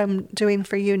quilt that I'm doing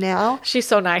for you now. She's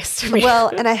so nice to me. Well,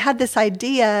 and I had this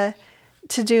idea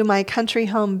to do my country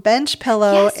home bench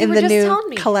pillow in the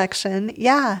new collection.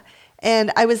 Yeah.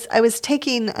 And I was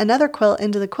taking another quilt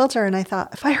into the quilter and I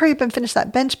thought, if I hurry up and finish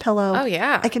that bench pillow,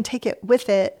 I can take it with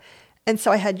it. And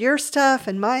so I had your stuff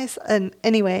and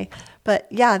anyway, but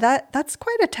yeah, that's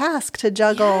quite a task to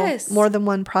juggle more than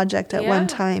one project at one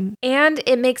time. And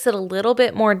it makes it a little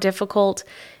bit more difficult,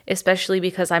 especially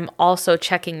because I'm also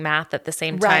checking math at the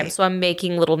same time. So I'm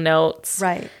making little notes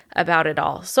about it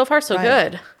all. So far, so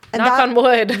good. Knock on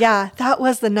wood. Yeah, that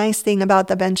was the nice thing about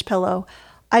the bench pillow.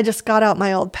 I just got out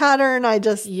my old pattern. I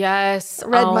just read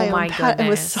my own pattern. It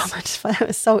was so much fun. It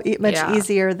was so much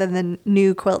easier than the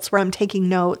new quilts where I'm taking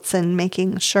notes and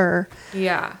making sure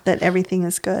that everything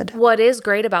is good. What is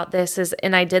great about this is,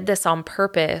 and I did this on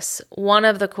purpose, one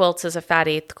of the quilts is a fat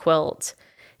eighth quilt,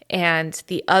 and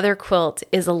the other quilt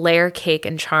is a layer cake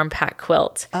and charm pack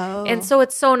quilt. Oh. And so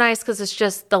it's so nice because it's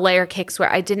just the layer cakes where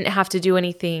I didn't have to do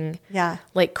anything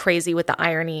like crazy with the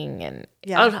ironing. And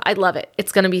I love it.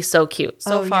 It's going to be so cute.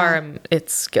 So far,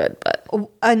 it's good. But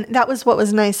and that was what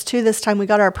was nice too this time. We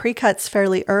got our pre-cuts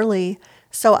fairly early.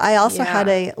 So I also had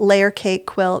a layer cake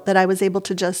quilt that I was able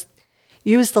to just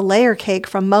use the layer cake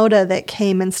from Moda that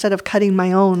came instead of cutting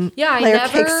my own layer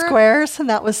cake squares, and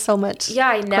that was so much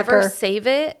I never save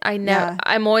it.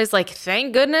 I'm always like,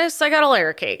 thank goodness I got a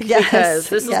layer cake because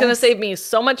this is going to save me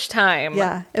so much time.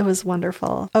 Yeah, it was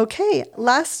wonderful. Okay,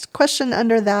 last question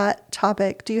under that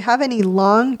topic. Do you have any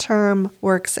long-term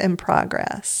works in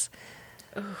progress?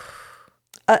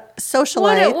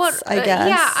 Socialites, I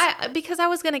guess. Because I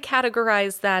was going to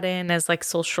categorize that in as like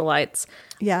socialites.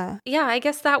 Yeah. Yeah, I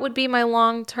guess that would be my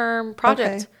long-term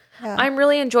project. Okay. Yeah. I'm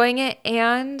really enjoying it,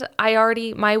 and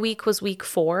my week was week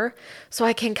 4, so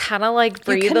I can kind of like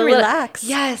breathe a little. Relax.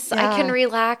 Yes, I can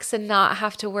relax and not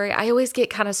have to worry. I always get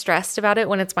kind of stressed about it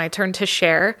when it's my turn to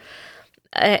share.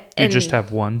 You just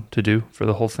have one to do for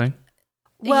the whole thing?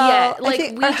 Well, I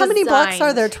think, how many blocks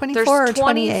are there? 24 or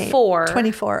 28?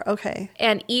 24, okay.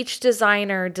 And each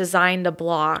designer designed a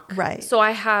block. Right. So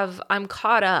I'm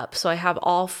caught up. So I have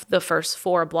all the first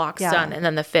 4 blocks done, and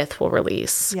then the 5th will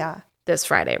release this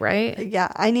Friday, right?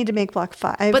 Yeah, I need to make block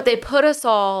 5. But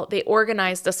they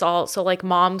organized us all. So like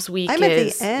Mom's week I'm at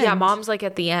the end. Yeah, Mom's like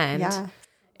at the end. Yeah.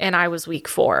 And I was week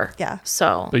 4. Yeah.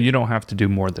 So. But you don't have to do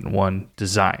more than one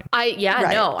design. Right.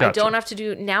 No, gotcha. I don't have to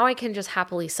do. Now I can just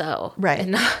happily sew. Right.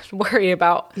 And not worry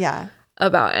about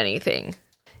anything.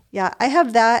 Yeah, I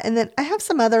have that. And then I have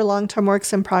some other long-term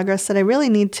works in progress that I really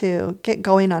need to get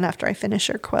going on after I finish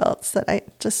your quilts that I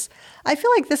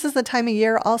feel like this is the time of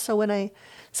year also when I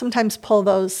sometimes pull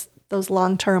those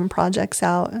long-term projects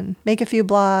out and make a few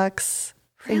blocks,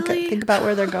 think about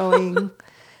where they're going.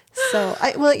 So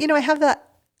I have that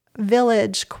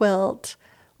village quilt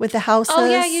with the houses. Oh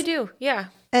yeah, you do. Yeah.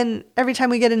 And every time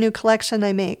we get a new collection,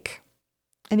 I make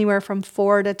anywhere from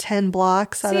 4 to 10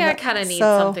 blocks out of it. I kind of need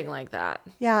something like that.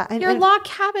 Yeah. Your log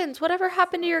cabins. Whatever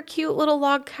happened to your cute little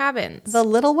log cabins? The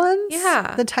little ones?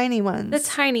 Yeah. The tiny ones. The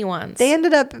tiny ones. They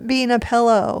ended up being a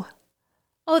pillow.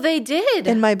 Oh, they did?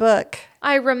 In my book.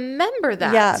 I remember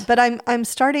that. Yeah, but I'm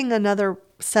starting another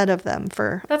set of them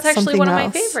for That's actually one of my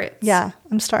favorites. Yeah,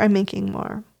 I'm making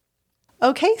more.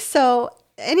 Okay, so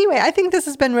anyway, I think this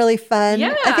has been really fun.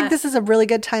 Yeah. I think this is a really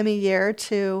good time of year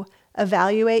to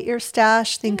evaluate your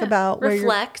stash, think about where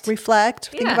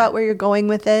think about where you're going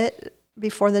with it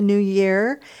before the new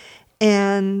year.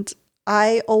 And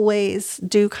I always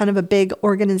do kind of a big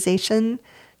organization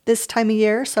this time of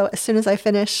year. So as soon as I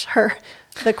finish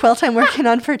the quilt I'm working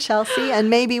on for Chelsea and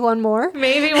maybe one more,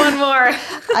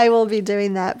 I will be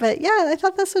doing that. But yeah, I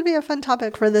thought this would be a fun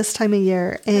topic for this time of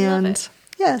year. And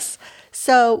yes.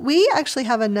 So we actually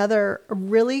have another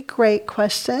really great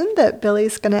question that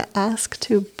Billy's going to ask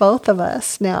to both of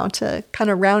us now to kind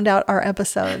of round out our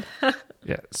episode.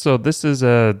 Yeah. So this is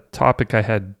a topic I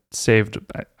had saved.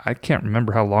 I can't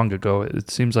remember how long ago. It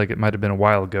seems like it might have been a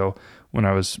while ago when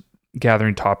I was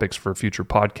gathering topics for future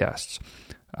podcasts.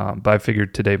 But I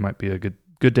figured today might be a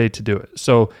good day to do it.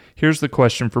 So here's the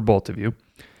question for both of you.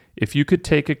 If you could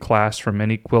take a class from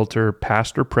any quilter,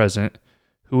 past or present,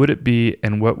 who would it be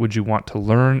and what would you want to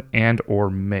learn and or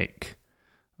make?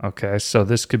 Okay, so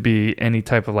this could be any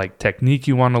type of like technique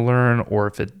you want to learn,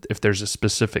 or if there's a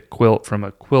specific quilt from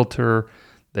a quilter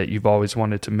that you've always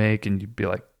wanted to make and you'd be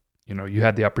like, you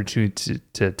had the opportunity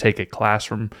to take a class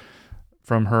from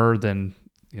her, then,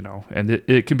 and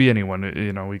it can be anyone,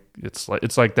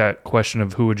 it's like that question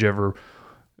of who would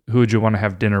you want to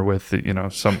have dinner with, you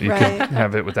could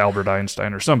have it with Albert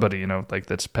Einstein or somebody, like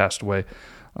that's passed away.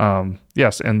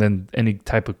 Yes, and then any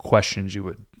type of questions you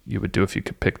would do if you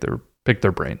could pick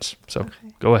their brains. So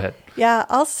Go ahead. Yeah,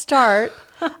 I'll start.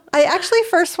 I actually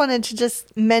first wanted to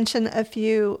just mention a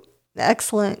few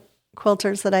excellent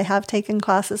quilters that I have taken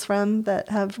classes from that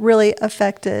have really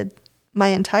affected my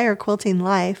entire quilting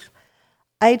life.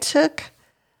 I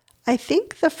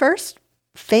think the first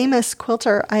famous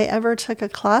quilter I ever took a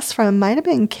class from might have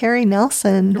been Carrie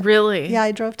Nelson. Really? Yeah,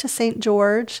 I drove to St.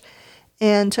 George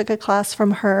and took a class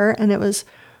from her, and it was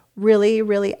really,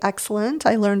 really excellent.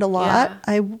 I learned a lot.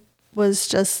 Yeah.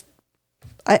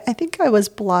 I think I was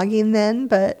blogging then,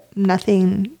 but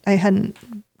I hadn't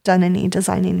done any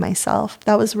designing myself.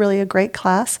 That was really a great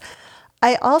class.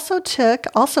 I also took,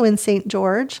 also in St.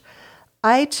 George,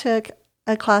 I took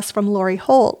a class from Lori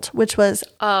Holt, which was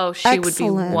she would be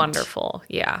excellent. wonderful.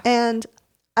 Yeah. And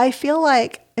I feel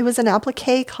like it was an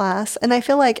applique class, and I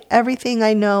feel like everything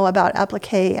I know about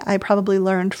applique, I probably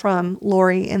learned from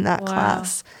Lori in that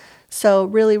class. So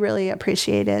really, really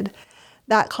appreciated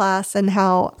that class, and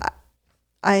how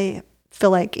I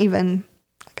feel like even,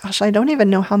 gosh, I don't even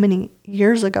know how many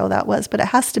years ago that was, but it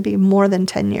has to be more than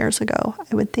 10 years ago,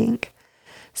 I would think.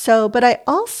 So, but I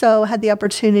also had the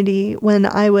opportunity when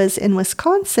I was in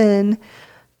Wisconsin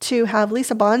to have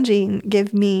Lisa Bonjean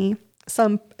give me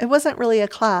it wasn't really a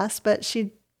class, but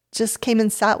she just came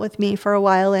and sat with me for a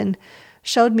while and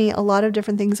showed me a lot of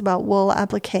different things about wool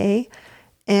applique,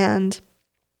 and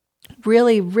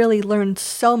really, really learned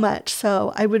so much.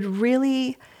 So I would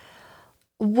really,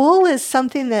 wool is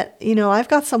something that, I've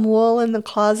got some wool in the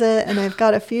closet, and I've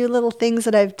got a few little things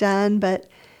that I've done, but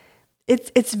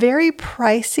it's very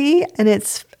pricey,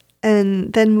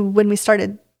 and then when we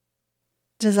started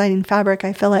designing fabric,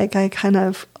 I feel like I kind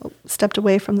of stepped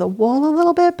away from the wool a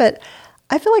little bit, but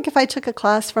I feel like if I took a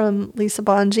class from Lisa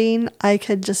Bonjean, I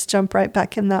could just jump right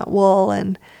back in that wool,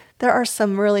 and there are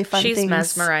some really fun things. She's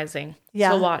mesmerizing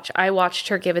to watch. I watched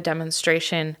her give a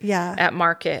demonstration at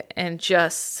Market, and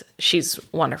she's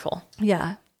wonderful.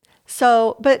 Yeah.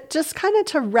 So, but just kind of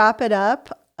to wrap it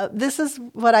up, this is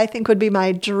what I think would be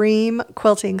my dream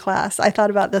quilting class. I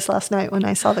thought about this last night when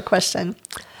I saw the question.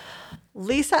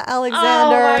 Lisa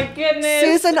Alexander,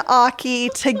 Susan Aki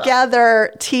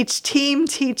together team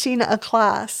teaching a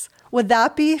class. Would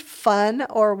that be fun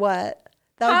or what?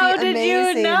 That would be amazing. How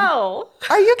did you know?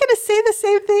 Are you going to say the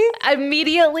same thing?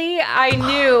 Immediately, I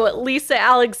knew Lisa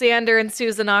Alexander and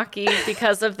Susan Aki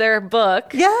because of their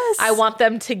book. Yes. I want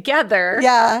them together.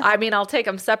 Yeah. I mean, I'll take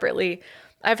them separately.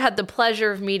 I've had the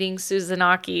pleasure of meeting Susan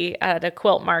Aki at a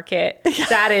quilt market. Yeah.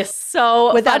 That is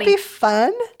so Would funny. That be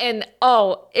fun? And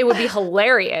it would be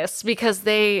hilarious because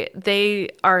they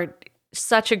are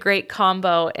such a great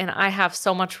combo, and I have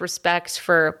so much respect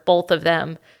for both of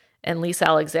them. And Lisa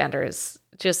Alexander is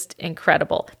just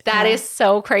incredible. That is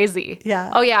so crazy.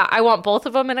 Yeah. Oh yeah, I want both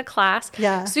of them in a class.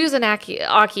 Yeah. Susan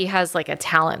Aki has like a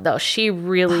talent though. She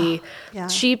really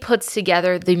she puts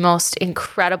together the most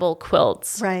incredible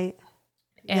quilts. Right.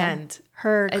 And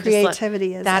her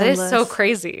creativity is that endless. is so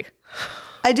crazy.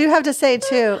 I do have to say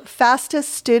too,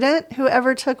 fastest student who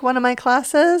ever took one of my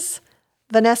classes,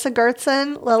 Vanessa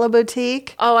Gertzen, Lila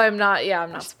Boutique. Oh, I'm not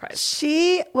surprised.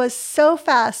 She was so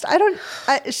fast.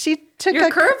 She took Your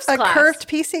a curved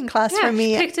piecing class from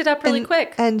me. She picked it up really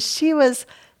quick. And she was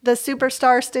the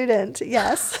superstar student.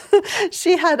 Yes.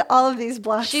 She had all of these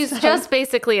blocks. She's just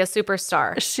basically a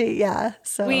superstar.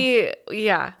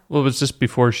 Well, it was just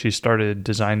before she started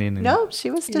designing. No,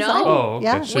 she was designing. Oh, okay.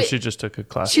 Yeah. So she just took a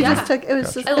class. She just took, it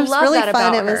was really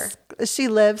fun. She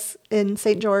lives in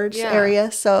St. George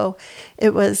area. So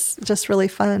it was just really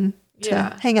fun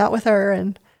to hang out with her.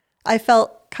 And I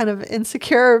felt kind of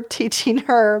insecure teaching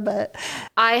her, but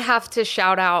I have to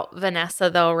shout out Vanessa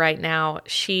though right now.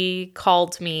 She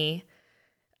called me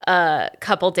a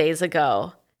couple days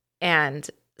ago and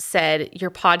said,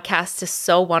 your podcast is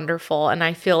so wonderful, and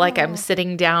I feel like I'm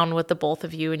sitting down with the both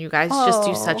of you, and you guys just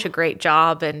do such a great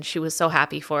job, and she was so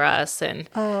happy for us, and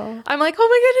I'm like,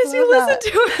 oh my goodness, you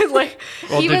listen to it. Like,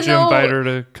 well, did you invite her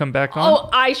to come back on? Oh,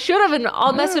 I should have, and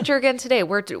I'll message her again today.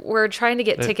 We're trying to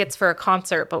get tickets for a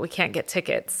concert, but we can't get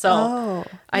tickets, so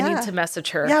I need to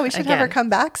message her. Yeah, we should have her come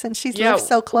back since she lives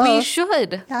so close. We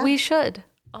should. Yeah. We should.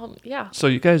 So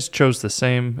you guys chose the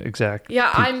same exact.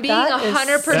 Yeah, I'm being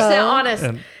 100% honest.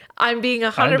 I'm being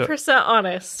 100%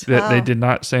 honest. They did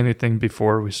not say anything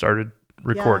before we started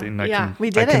recording. Yeah. I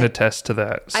can attest to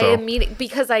that. So.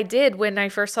 Because I did when I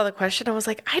first saw the question, I was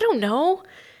like, I don't know.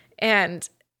 And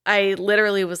I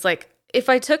literally was like, if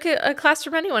I took a class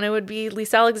from anyone, it would be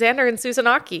Lisa Alexander and Susan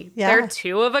Aki. Yeah. They're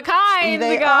two of a kind,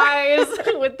 the guys,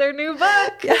 with their new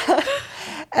book. Yeah.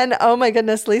 And oh my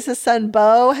goodness, Lisa's son,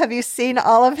 Bo, have you seen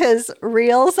all of his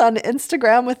reels on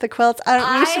Instagram with the quilts?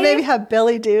 You should maybe have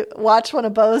Billy watch one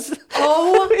of Bo's.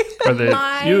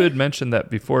 You had mentioned that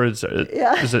before. Is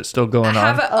it still going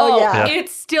on?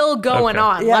 It's still going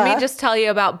on. Yeah. Let me just tell you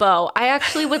about Bo. I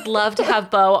actually would love to have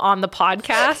Bo on the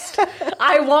podcast.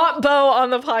 I want Bo on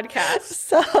the podcast.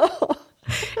 So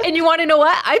And you want to know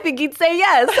what? I think he'd say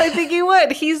yes. I think he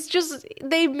would.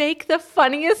 They make the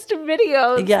funniest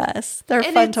videos. Yes, they're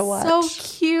And fun it's to watch. so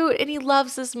cute. And he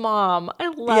loves his mom. I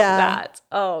love that.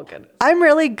 Oh, goodness. I'm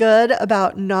really good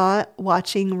about not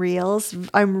watching reels.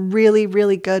 I'm really,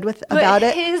 really good about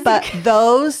it. But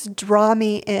those draw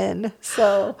me in.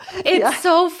 So it's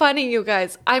so funny, you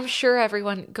guys. I'm sure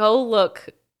everyone go look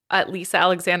at Lisa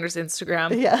Alexander's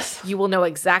Instagram. Yes. You will know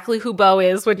exactly who Bo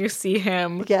is when you see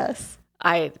him. Yes.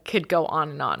 I could go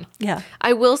on and on. Yeah.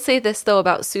 I will say this, though,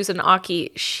 about Susan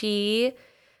Aki. She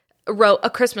wrote a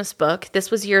Christmas book. This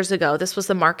was years ago. This was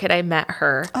the market I met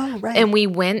her. Oh, right. And we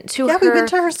went to her. Yeah, we went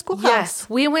to her schoolhouse. Yes,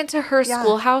 we went to her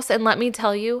schoolhouse. And let me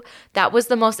tell you, that was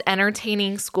the most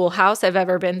entertaining schoolhouse I've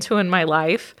ever been to in my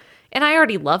life. And I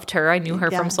already loved her. I knew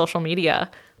her from social media.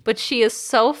 But she is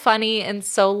so funny and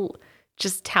so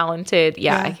just talented.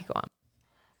 Yeah, I could go on.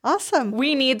 Awesome.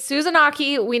 We need Susan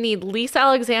Aki, we need Lisa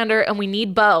Alexander, and we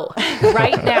need Bo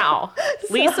right now.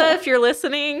 Lisa, if you're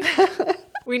listening,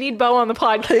 we need Bo on the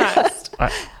podcast.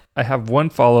 I have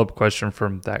one follow-up question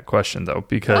from that question, though,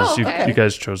 because you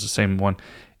guys chose the same one.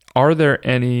 Are there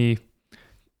any...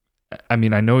 I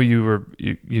mean, I know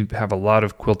you have a lot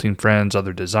of quilting friends,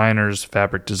 other designers,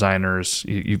 fabric designers.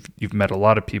 You've met a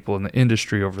lot of people in the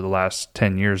industry over the last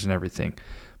 10 years and everything.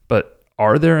 But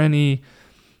are there any,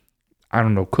 I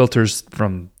don't know, quilters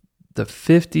from the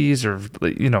 50s or,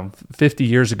 50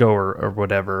 years ago or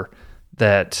whatever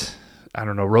that, I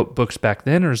don't know, wrote books back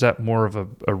then? Or is that more of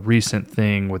a recent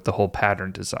thing with the whole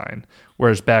pattern design?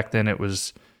 Whereas back then it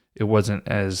wasn't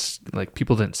as, like,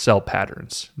 people didn't sell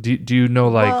patterns. Do you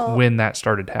know, when that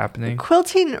started happening?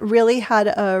 Quilting really had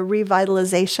a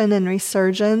revitalization and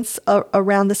resurgence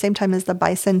around the same time as the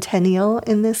bicentennial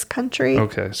in this country.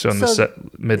 Okay, so in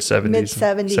the mid-70s.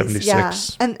 Mid-70s, 76. yeah.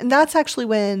 And that's actually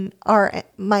when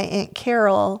my Aunt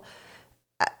Carol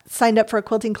signed up for a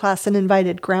quilting class and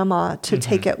invited Grandma to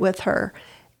take it with her.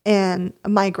 And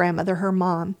my grandmother, her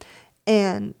mom.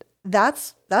 And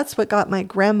that's what got my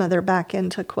grandmother back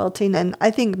into quilting, and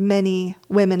I think many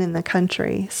women in the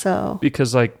country. So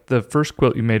because, like, the first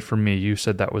quilt you made for me, you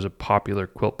said that was a popular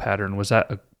quilt pattern. Was that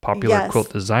a popular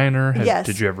quilt designer? Yes.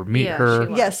 Did you ever meet her?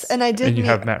 Yes, and I did. And you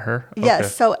have met her? Yes. Okay.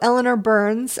 So Eleanor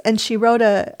Burns, and she wrote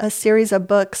a series of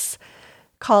books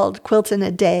called Quilt in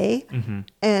a Day,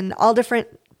 and all different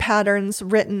patterns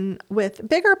written with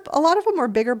a lot of them were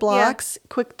bigger blocks,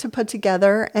 quick to put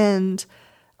together, and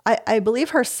I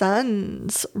believe her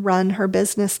sons run her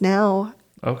business now.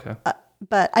 Okay.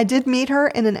 But I did meet her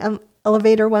in an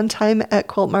elevator one time at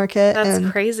Quilt Market.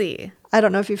 That's crazy. I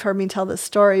don't know if you've heard me tell this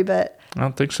story, but... I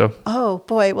don't think so. Oh,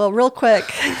 boy. Well, real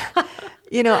quick,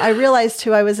 I realized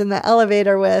who I was in the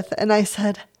elevator with, and I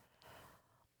said,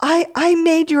 I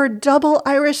made your double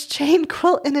Irish chain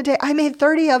quilt in a day. I made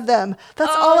 30 of them.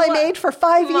 That's all I made for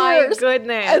 5 years. My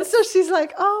goodness. And so she's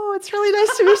like, oh, it's really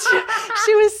nice to meet you.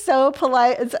 She was so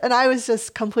polite. And I was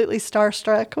just completely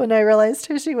starstruck when I realized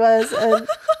who she was and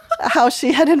how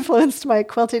she had influenced my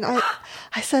quilting.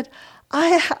 I said,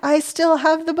 I still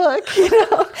have the book,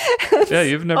 Yeah,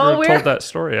 you've never told that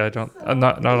story. I'm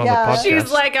not on the podcast. She's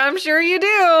like, I'm sure you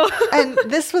do. And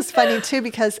this was funny too,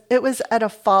 because it was at a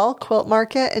fall quilt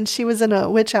market and she was in a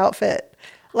witch outfit.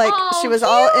 Like, she was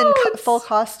all in full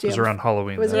costume. It was around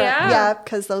Halloween.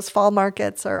 Because those fall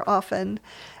markets are often.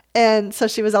 And so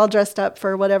she was all dressed up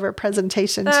for whatever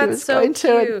presentation she was going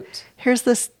to. And here's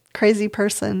this crazy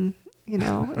person, in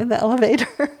the elevator.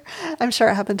 I'm sure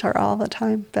it happened to her all the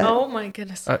time. But oh my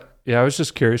goodness. I was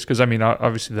just curious because, I mean,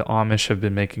 obviously the Amish have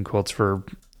been making quilts for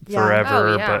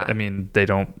forever, but I mean, I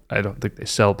don't think they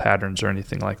sell patterns or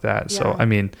anything like that. Yeah. So, I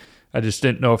mean, I just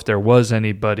didn't know if there was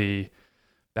anybody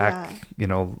back,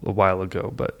 a while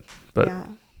ago, but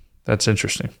that's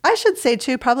interesting. I should say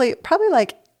too, probably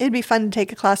like, it'd be fun to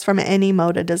take a class from any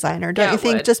moda designer, don't you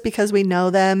think? Just because we know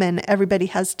them and everybody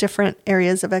has different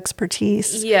areas of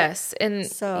expertise. Yes. And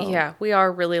so, we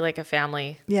are really like a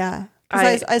family. Yeah.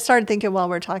 I started thinking while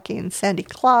we're talking, Sandy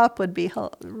Klopp would be really...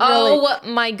 Oh,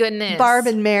 my goodness. Barb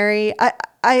and Mary.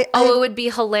 It would be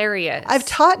hilarious. I've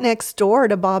taught next door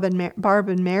to Barb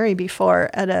and Mary before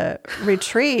at a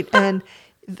retreat, and...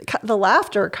 the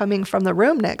laughter coming from the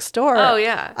room next door. Oh,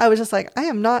 yeah. I was just like, I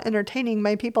am not entertaining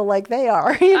my people like they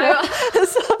are. So,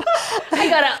 I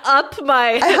got to up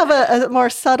my... I have a more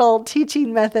subtle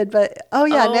teaching method, but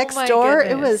next door,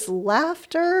 it was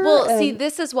laughter. Well, see,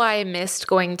 this is why I missed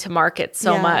going to market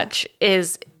so much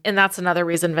and that's another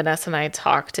reason Vanessa and I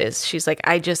talked is she's like,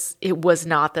 it was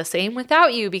not the same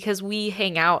without you because we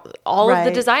hang out. All of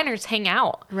the designers hang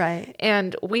out. Right.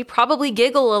 And we probably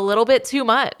giggle a little bit too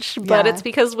much, but it's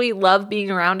because we love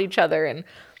being around each other.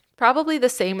 Probably the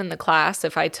same in the class.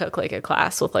 If I took like a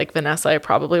class with like Vanessa, I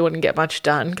probably wouldn't get much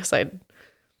done because I'd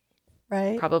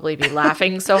probably be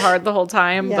laughing so hard the whole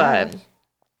time. Yeah.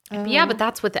 But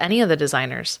that's with any of the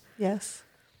designers. Yes.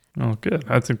 Oh, good.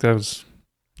 I think that was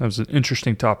an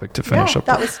interesting topic to finish up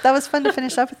with. That was fun to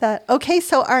finish up with that. Okay,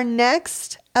 so our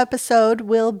next episode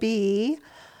will be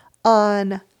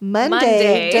on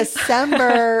Monday.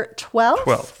 December 12th?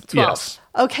 12th. Yes.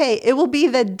 Okay, it will be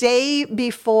the day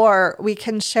before we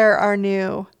can share our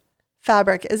new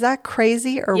fabric. Is that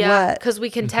crazy or what? Because we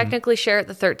can technically share it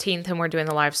the 13th and we're doing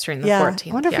the live stream the 14th.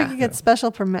 I wonder if we could get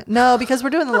special permit. No, because we're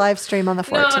doing the live stream on the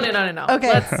 14th. No.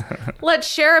 Okay. Let's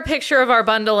share a picture of our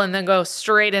bundle and then go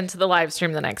straight into the live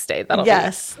stream the next day.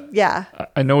 Yeah.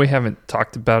 I know we haven't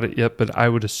talked about it yet, but I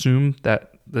would assume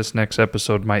that this next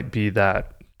episode might be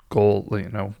that goal,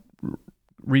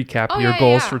 recap your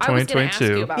goals for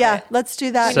 2022. Let's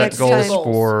do that Set next goals time.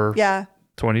 for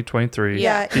 2023.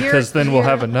 Yeah. Because then we'll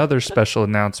have another special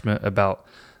announcement about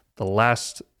the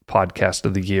last podcast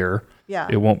of the year. Yeah.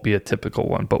 It won't be a typical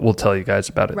one, but we'll tell you guys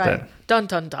about it then. Dun,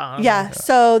 dun, dun. Yeah.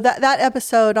 So that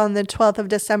episode on the 12th of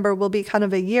December will be kind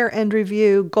of a year-end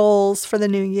review, goals for the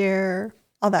new year,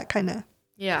 all that kind of.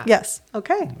 Yeah. Yes.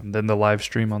 Okay. And then the live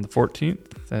stream on the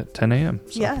 14th at 10 a.m.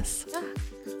 So. Yes. Okay.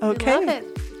 Okay. I love it.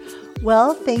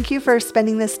 Well, thank you for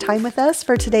spending this time with us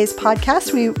for today's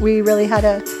podcast. We really had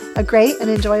a great and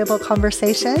enjoyable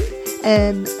conversation,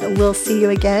 and we'll see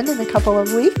you again in a couple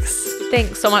of weeks.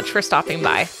 Thanks so much for stopping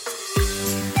by.